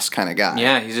mob boss kind of guy.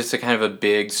 Yeah, he's just a kind of a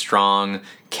big, strong,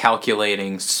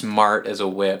 calculating, smart as a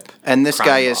whip. And this crime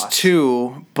guy is boss.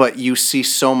 too, but you see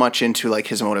so much into like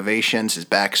his motivations, his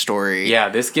backstory. Yeah,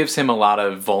 this gives him a lot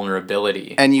of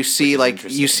vulnerability. And you see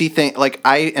interesting. things like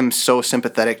I am so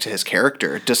sympathetic to his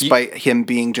character despite him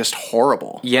being just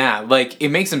horrible. Yeah, like it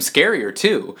makes him scarier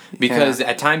too, because Yeah.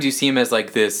 at times you see him as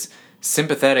like this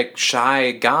sympathetic,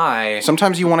 shy guy.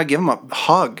 Sometimes you want to give him a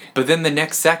hug. But then the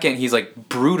next second, he's like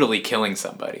brutally killing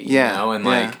somebody. Yeah, You know? And yeah.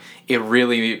 like, it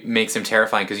really makes him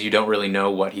terrifying because you don't really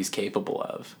know what he's capable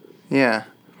of. Yeah.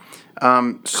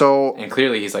 So And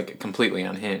clearly, he's like completely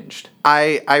unhinged.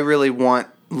 I really want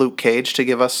Luke Cage to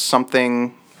give us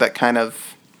something that kind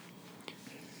of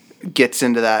gets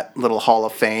into that little Hall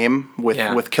of Fame with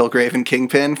Kilgrave and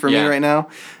Kingpin for me Yeah. right now.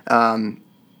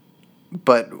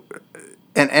 But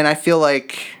I feel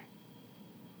like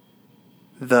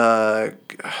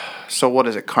what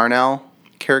is it, Carnell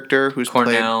character who's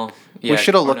Cornell. played. We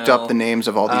should have looked up the names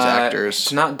of all these actors.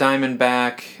 It's not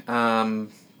Diamondback.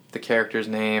 The character's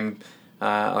name.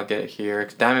 I'll get it here.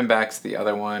 Diamondback's the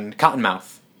other one.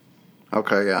 Cottonmouth.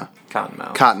 Okay, yeah.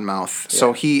 Cottonmouth.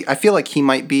 So I feel like he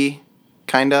might be,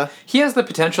 kinda. He has the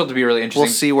potential to be really interesting.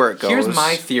 We'll see where it goes. Here's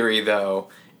my theory, though,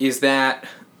 is that,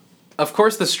 of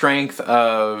course, the strength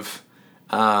of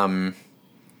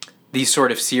these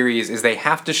sort of series is they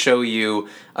have to show you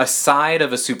a side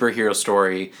of a superhero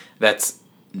story that's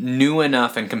new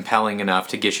enough and compelling enough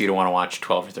to get you to want to watch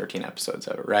 12 or 13 episodes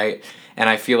of it, right? And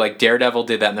I feel like Daredevil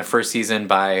did that in the first season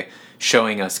by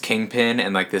showing us Kingpin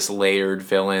and like this layered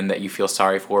villain that you feel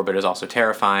sorry for but is also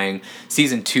terrifying.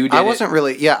 Season 2 did I wasn't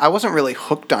really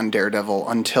hooked on Daredevil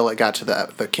until it got to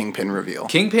the Kingpin reveal.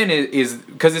 Kingpin is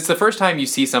because it's the first time you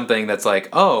see something that's like,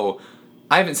 oh,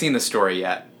 I haven't seen this story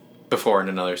yet before in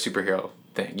another superhero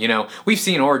thing. You know, we've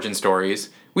seen origin stories.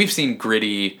 We've seen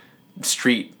gritty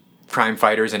street crime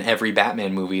fighters in every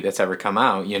Batman movie that's ever come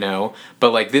out, you know?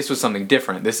 But like this was something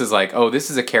different. This is like, oh, this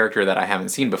is a character that I haven't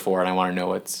seen before and I want to know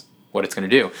what it's going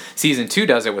to do. Season 2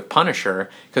 does it with Punisher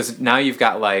because now you've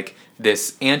got like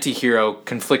this anti-hero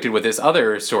conflicted with this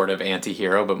other sort of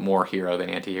anti-hero, but more hero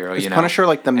than anti-hero. Is Punisher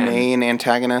like the main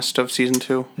antagonist of season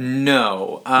 2?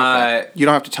 No. Okay. You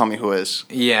don't have to tell me who is.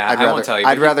 Yeah, I won't tell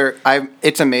you.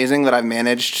 It's amazing that I've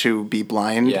managed to be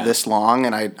blind this long,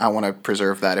 and I want to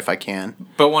preserve that if I can.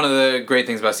 But one of the great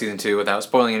things about season 2, without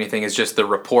spoiling anything, is just the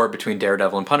rapport between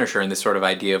Daredevil and Punisher and this sort of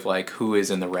idea of like who is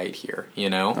in the right here,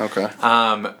 you know? Okay.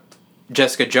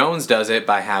 Jessica Jones does it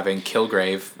by having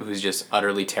Kilgrave, who's just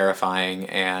utterly terrifying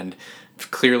and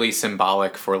clearly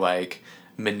symbolic for like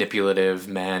manipulative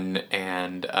men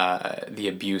and the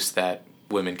abuse that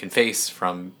women can face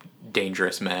from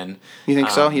dangerous men. You think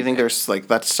so? You think there's like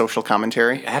that's social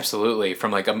commentary? Absolutely,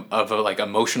 from like like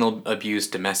emotional abuse,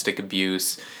 domestic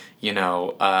abuse. You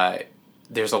know,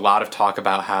 there's a lot of talk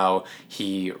about how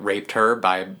he raped her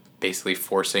by basically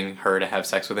forcing her to have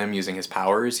sex with him using his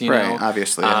powers, you know? Right,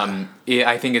 obviously.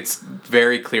 I think it's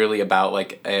very clearly about,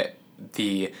 like,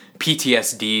 the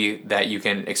PTSD that you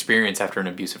can experience after an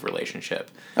abusive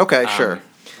relationship. Okay, sure.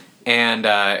 And,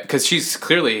 because she's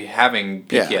clearly having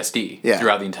PTSD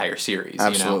throughout the entire series,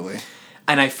 absolutely. You know?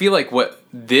 And I feel like what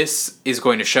this is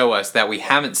going to show us that we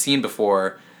haven't seen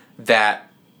before,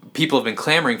 that people have been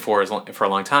clamoring for a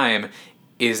long time,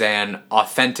 is an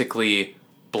authentically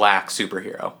black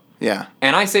superhero. Yeah.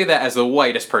 And I say that as the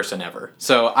whitest person ever.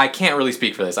 So I can't really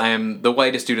speak for this. I am the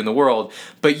whitest dude in the world.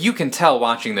 But you can tell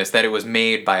watching this that it was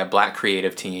made by a black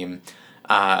creative team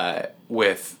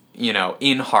with, you know,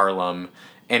 in Harlem.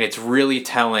 And it's really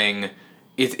telling...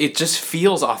 It just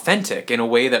feels authentic in a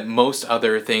way that most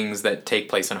other things that take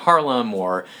place in Harlem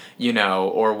or, you know,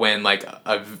 or when like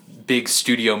a big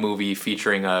studio movie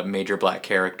featuring a major black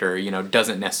character, you know,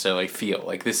 doesn't necessarily feel.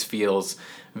 Like this feels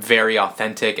very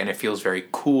authentic and it feels very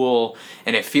cool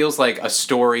and it feels like a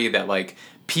story that like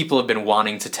people have been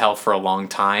wanting to tell for a long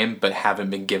time but haven't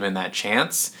been given that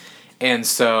chance. And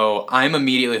so I'm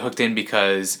immediately hooked in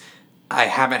because I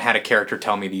haven't had a character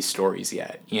tell me these stories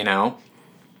yet, you know?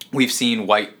 We've seen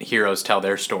white heroes tell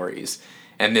their stories,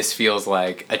 and this feels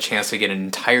like a chance to get an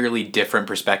entirely different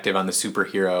perspective on the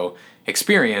superhero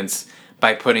experience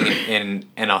by putting it in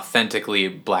an authentically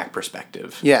black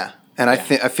perspective. Yeah, and I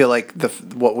feel like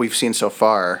what we've seen so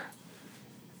far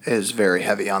is very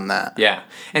heavy on that. Yeah,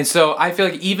 and so I feel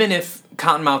like even if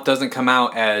Cottonmouth doesn't come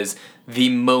out as the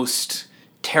most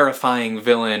terrifying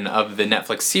villain of the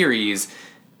Netflix series,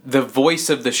 the voice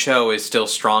of the show is still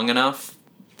strong enough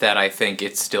that I think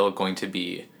it's still going to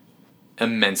be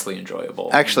immensely enjoyable.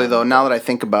 Actually, though, now that I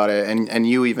think about it, and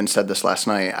you even said this last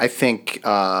night, I think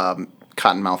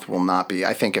Cottonmouth will not be.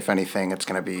 I think, if anything, it's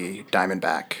going to be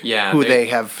Diamondback. Yeah. Who they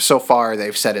have, so far,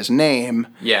 they've said his name.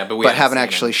 Yeah, but haven't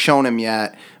actually shown him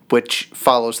yet, which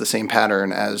follows the same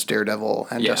pattern as Daredevil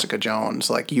and Jessica Jones.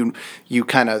 Like, you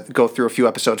kind of go through a few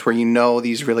episodes where you know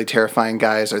these really terrifying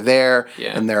guys are there,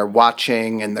 and they're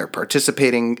watching, and they're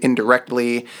participating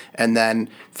indirectly, and then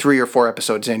 3 or 4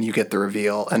 episodes in, you get the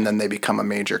reveal, and then they become a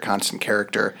major constant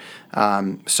character.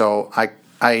 So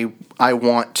I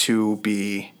want to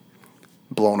be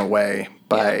blown away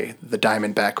by the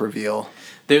Diamondback reveal.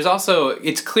 There's also,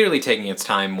 it's clearly taking its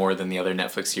time more than the other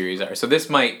Netflix series are. So the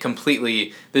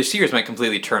series might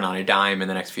completely turn on a dime in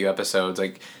the next few episodes.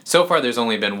 Like, so far there's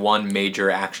only been one major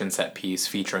action set piece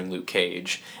featuring Luke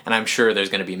Cage, and I'm sure there's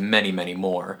going to be many, many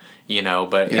more,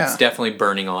 but it's definitely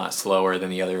burning a lot slower than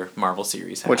the other Marvel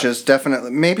series have. Which is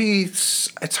definitely, maybe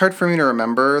it's hard for me to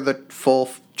remember the full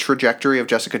trajectory of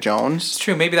Jessica Jones. It's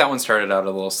true, maybe that one started out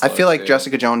a little slow. I feel like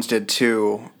Jessica Jones did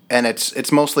too. And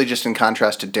it's mostly just in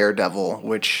contrast to Daredevil,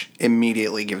 which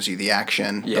immediately gives you the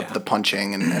action, the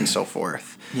punching, and so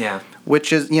forth. Yeah.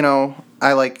 Which is,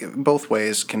 I like both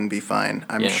ways can be fine.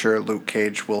 I'm sure Luke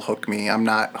Cage will hook me. I'm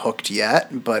not hooked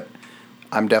yet, but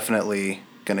I'm definitely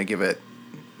going to give it,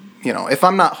 if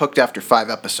I'm not hooked after 5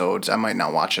 episodes, I might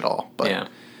not watch it all. But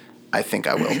I think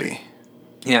I will be.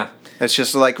 Yeah. It's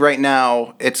just like right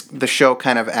now, the show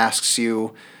kind of asks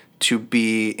you to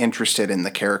be interested in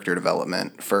the character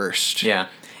development first. Yeah.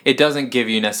 It doesn't give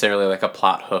you necessarily like a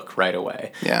plot hook right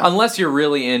away. Yeah. Unless you're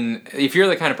really if you're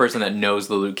the kind of person that knows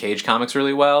the Luke Cage comics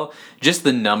really well, just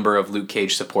the number of Luke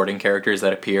Cage supporting characters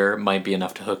that appear might be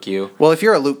enough to hook you. Well, if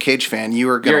you're a Luke Cage fan,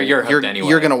 you're hooked anyway.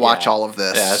 You're gonna watch all of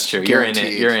this. Yeah, that's true.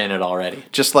 Guaranteed. You're in it already.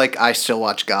 Just like I still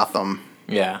watch Gotham.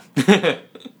 Yeah.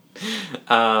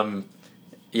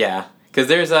 Yeah. Because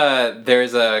there's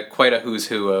a quite a who's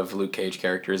who of Luke Cage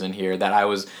characters in here that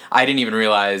I didn't even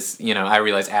realize, I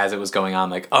realized as it was going on,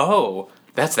 like, oh,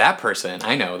 that's that person.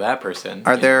 I know that person.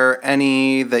 Are there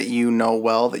any that you know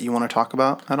well that you want to talk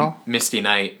about at all? Misty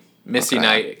Knight. Misty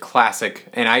Knight, classic.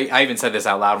 And I even said this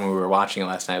out loud when we were watching it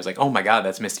last night. I was like, oh my god,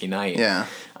 that's Misty Knight. Yeah.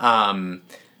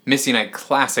 Misty Knight,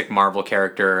 classic Marvel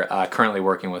character, currently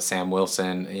working with Sam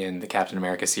Wilson in the Captain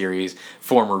America series,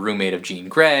 former roommate of Jean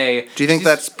Grey. Do you think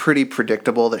that's pretty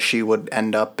predictable that she would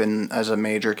end up as a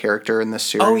major character in this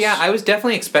series? Oh yeah, I was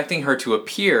definitely expecting her to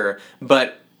appear,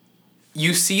 but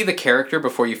you see the character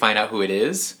before you find out who it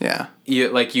is. Yeah.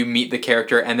 You meet the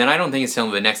character, and then I don't think it's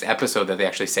until the next episode that they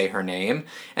actually say her name.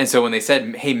 And so when they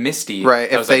said, hey, Misty...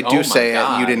 Right, if they do say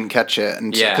it, you didn't catch it.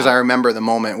 Because I remember the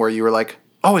moment where you were like,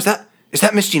 oh, is that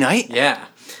Misty Knight? Yeah.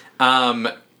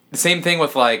 The same thing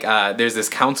with, there's this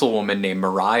councilwoman named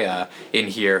Mariah in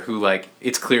here who,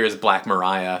 it's clear as Black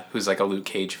Mariah, who's, a Luke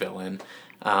Cage villain.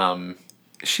 Is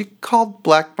she called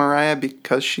Black Mariah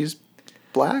because she's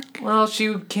black? Well,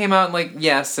 she came out, in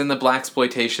the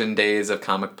blaxploitation days of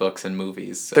comic books and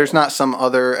movies. So. There's not some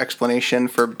other explanation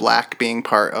for black being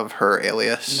part of her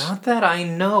alias? Not that I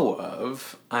know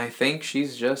of. I think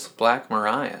she's just Black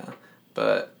Mariah.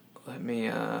 But... let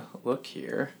me look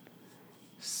here,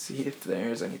 see if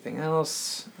there's anything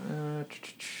else.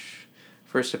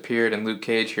 First appeared in Luke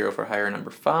Cage, Hero for Hire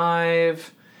 #5.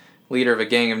 Leader of a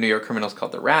gang of New York criminals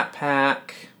called the Rat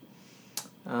Pack.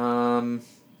 I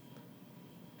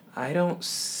don't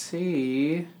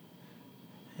see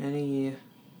any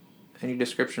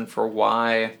description for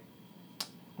why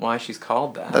she's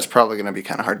called that. That's probably going to be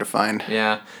kind of hard to find.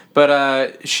 Yeah,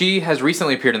 but she has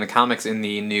recently appeared in the comics in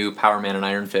the new Power Man and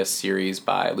Iron Fist series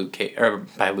by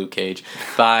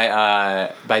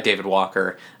David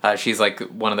Walker. She's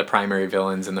one of the primary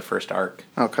villains in the first arc.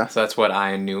 Okay. So that's what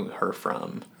I knew her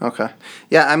from. Okay.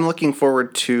 Yeah, I'm looking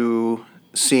forward to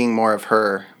seeing more of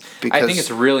her. Because I think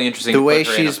it's really interesting to put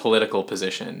her in a political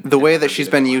position. The way that she's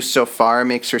been used so far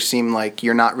makes her seem like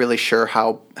you're not really sure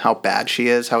how bad she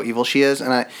is, how evil she is.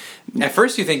 And at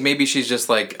first you think maybe she's just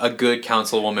a good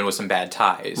councilwoman with some bad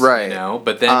ties. Right.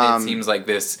 But then it seems like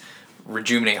this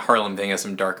Rejuvenate Harlem thing has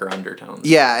some darker undertones.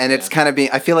 Yeah, and it's kind of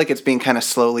I feel like it's being kind of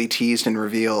slowly teased and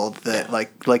revealed that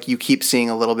like you keep seeing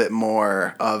a little bit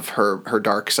more of her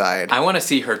dark side. I want to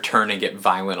see her turn and get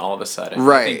violent all of a sudden.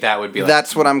 Right. I think that would be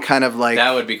that's what I'm kind of like.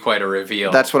 That would be quite a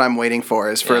reveal. That's what I'm waiting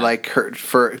for is for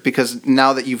her because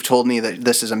now that you've told me that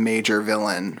this is a major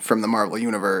villain from the Marvel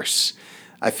universe,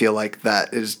 I feel like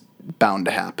that is bound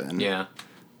to happen. Yeah.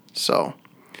 So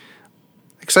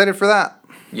excited for that.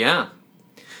 Yeah.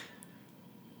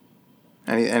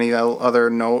 Any other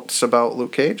notes about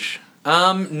Luke Cage?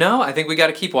 No, I think we got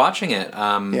to keep watching it.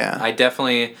 Yeah. I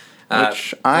definitely...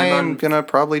 which I'm going to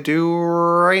probably do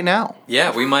right now.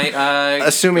 Yeah, we might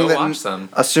assuming go watch them.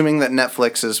 Assuming that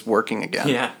Netflix is working again.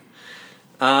 Yeah.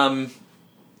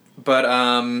 But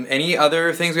any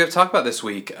other things we have to talk about this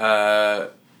week?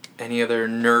 Any other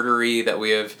nerdery that we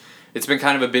have... It's been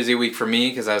kind of a busy week for me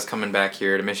because I was coming back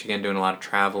here to Michigan doing a lot of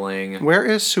traveling. Where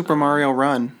is Super Mario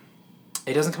Run?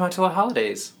 It doesn't come out till the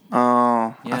holidays.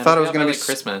 Oh, yeah, I thought it was going to be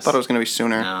Christmas. Thought it was going to be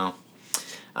sooner. No.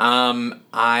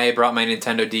 I brought my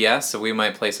Nintendo DS, so we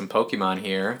might play some Pokemon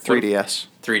here. 3DS.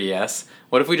 3DS.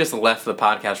 What if we just left the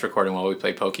podcast recording while we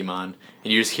play Pokemon,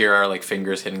 and you just hear our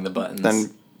fingers hitting the buttons?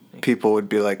 Then people would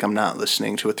be like, I'm not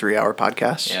listening to a 3-hour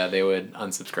podcast. Yeah, they would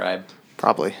unsubscribe.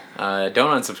 Probably. Don't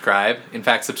unsubscribe. In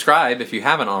fact, subscribe if you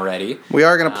haven't already. We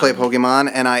are going to play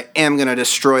Pokemon, and I am going to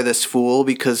destroy this fool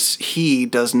because he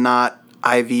does not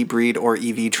IV breed or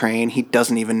EV train. He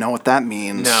doesn't even know what that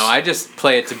means. No, I just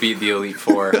play it to beat the Elite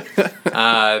Four.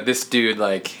 This dude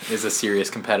is a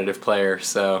serious competitive player,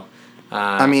 so.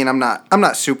 I mean, I'm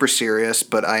not super serious,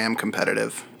 but I am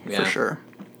competitive for sure.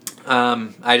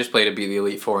 I just play to beat the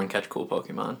Elite Four and catch cool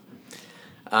Pokemon.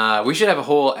 We should have a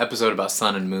whole episode about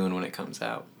Sun and Moon when it comes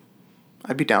out.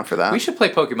 I'd be down for that. We should play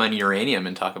Pokemon Uranium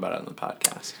and talk about it on the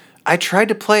podcast. I tried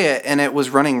to play it and it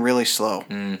was running really slow.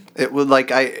 It would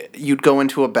you'd go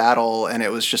into a battle and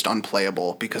it was just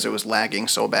unplayable because it was lagging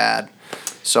so bad.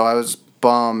 So I was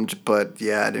bummed, but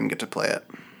yeah, I didn't get to play it.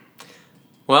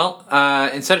 Well,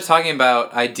 instead of talking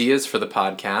about ideas for the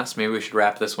podcast, maybe we should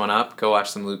wrap this one up. Go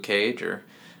watch some Luke Cage or.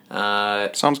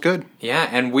 Sounds good. Yeah,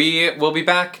 and we will be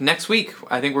back next week.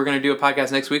 I think we're going to do a podcast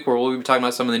next week where we'll be talking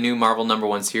about some of the new Marvel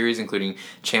 #1 series, including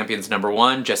Champions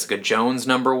 #1, Jessica Jones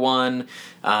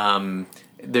 #1.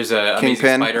 There's a Amazing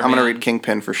Kingpin. Spider-Man. I'm going to read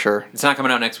Kingpin for sure. It's not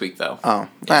coming out next week, though. Oh.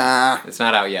 It's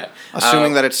not out yet.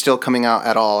 Assuming that it's still coming out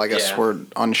at all, I guess we're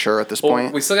unsure at this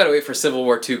point. We still got to wait for Civil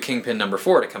War II Kingpin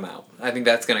 #4 to come out. I think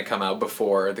that's going to come out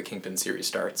before the Kingpin series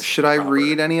starts. Should I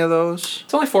read any of those?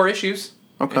 It's only 4 issues.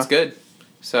 Okay. It's good.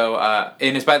 So,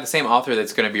 and it's by the same author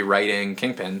that's going to be writing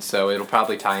Kingpin, so it'll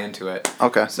probably tie into it.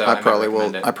 Okay, so I probably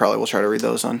will try to read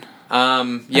those on.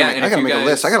 Yeah, I gotta make a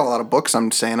list. I got a lot of books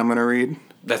I'm saying I'm gonna read.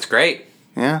 That's great.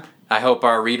 Yeah. I hope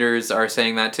our readers are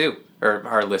saying that too, or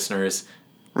our listeners,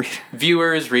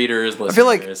 viewers, readers,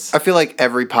 listeners. I feel like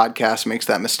every podcast makes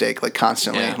that mistake,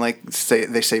 constantly. Yeah.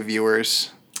 They say viewers.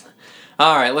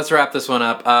 All right, let's wrap this one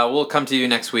up. We'll come to you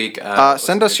next week.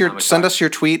 Send us your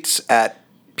tweets at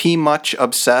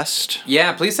PMuchObsessed.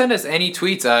 Yeah, please send us any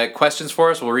tweets, questions for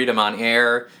us. We'll read them on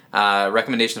air.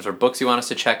 Recommendations for books you want us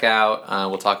to check out.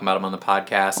 We'll talk about them on the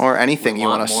podcast. Or anything you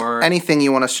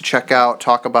want us to check out,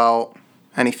 talk about,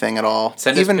 anything at all.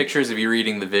 Send us pictures of you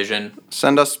reading The Vision.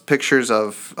 Send us pictures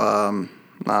of. No,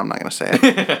 I'm not gonna say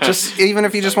it. Just even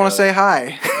if you just want to say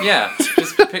hi. Yeah,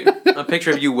 just a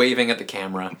picture of you waving at the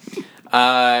camera.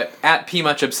 At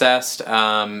PMuchObsessed.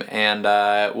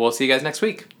 And we'll see you guys next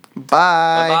week.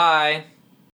 Bye. Bye-bye.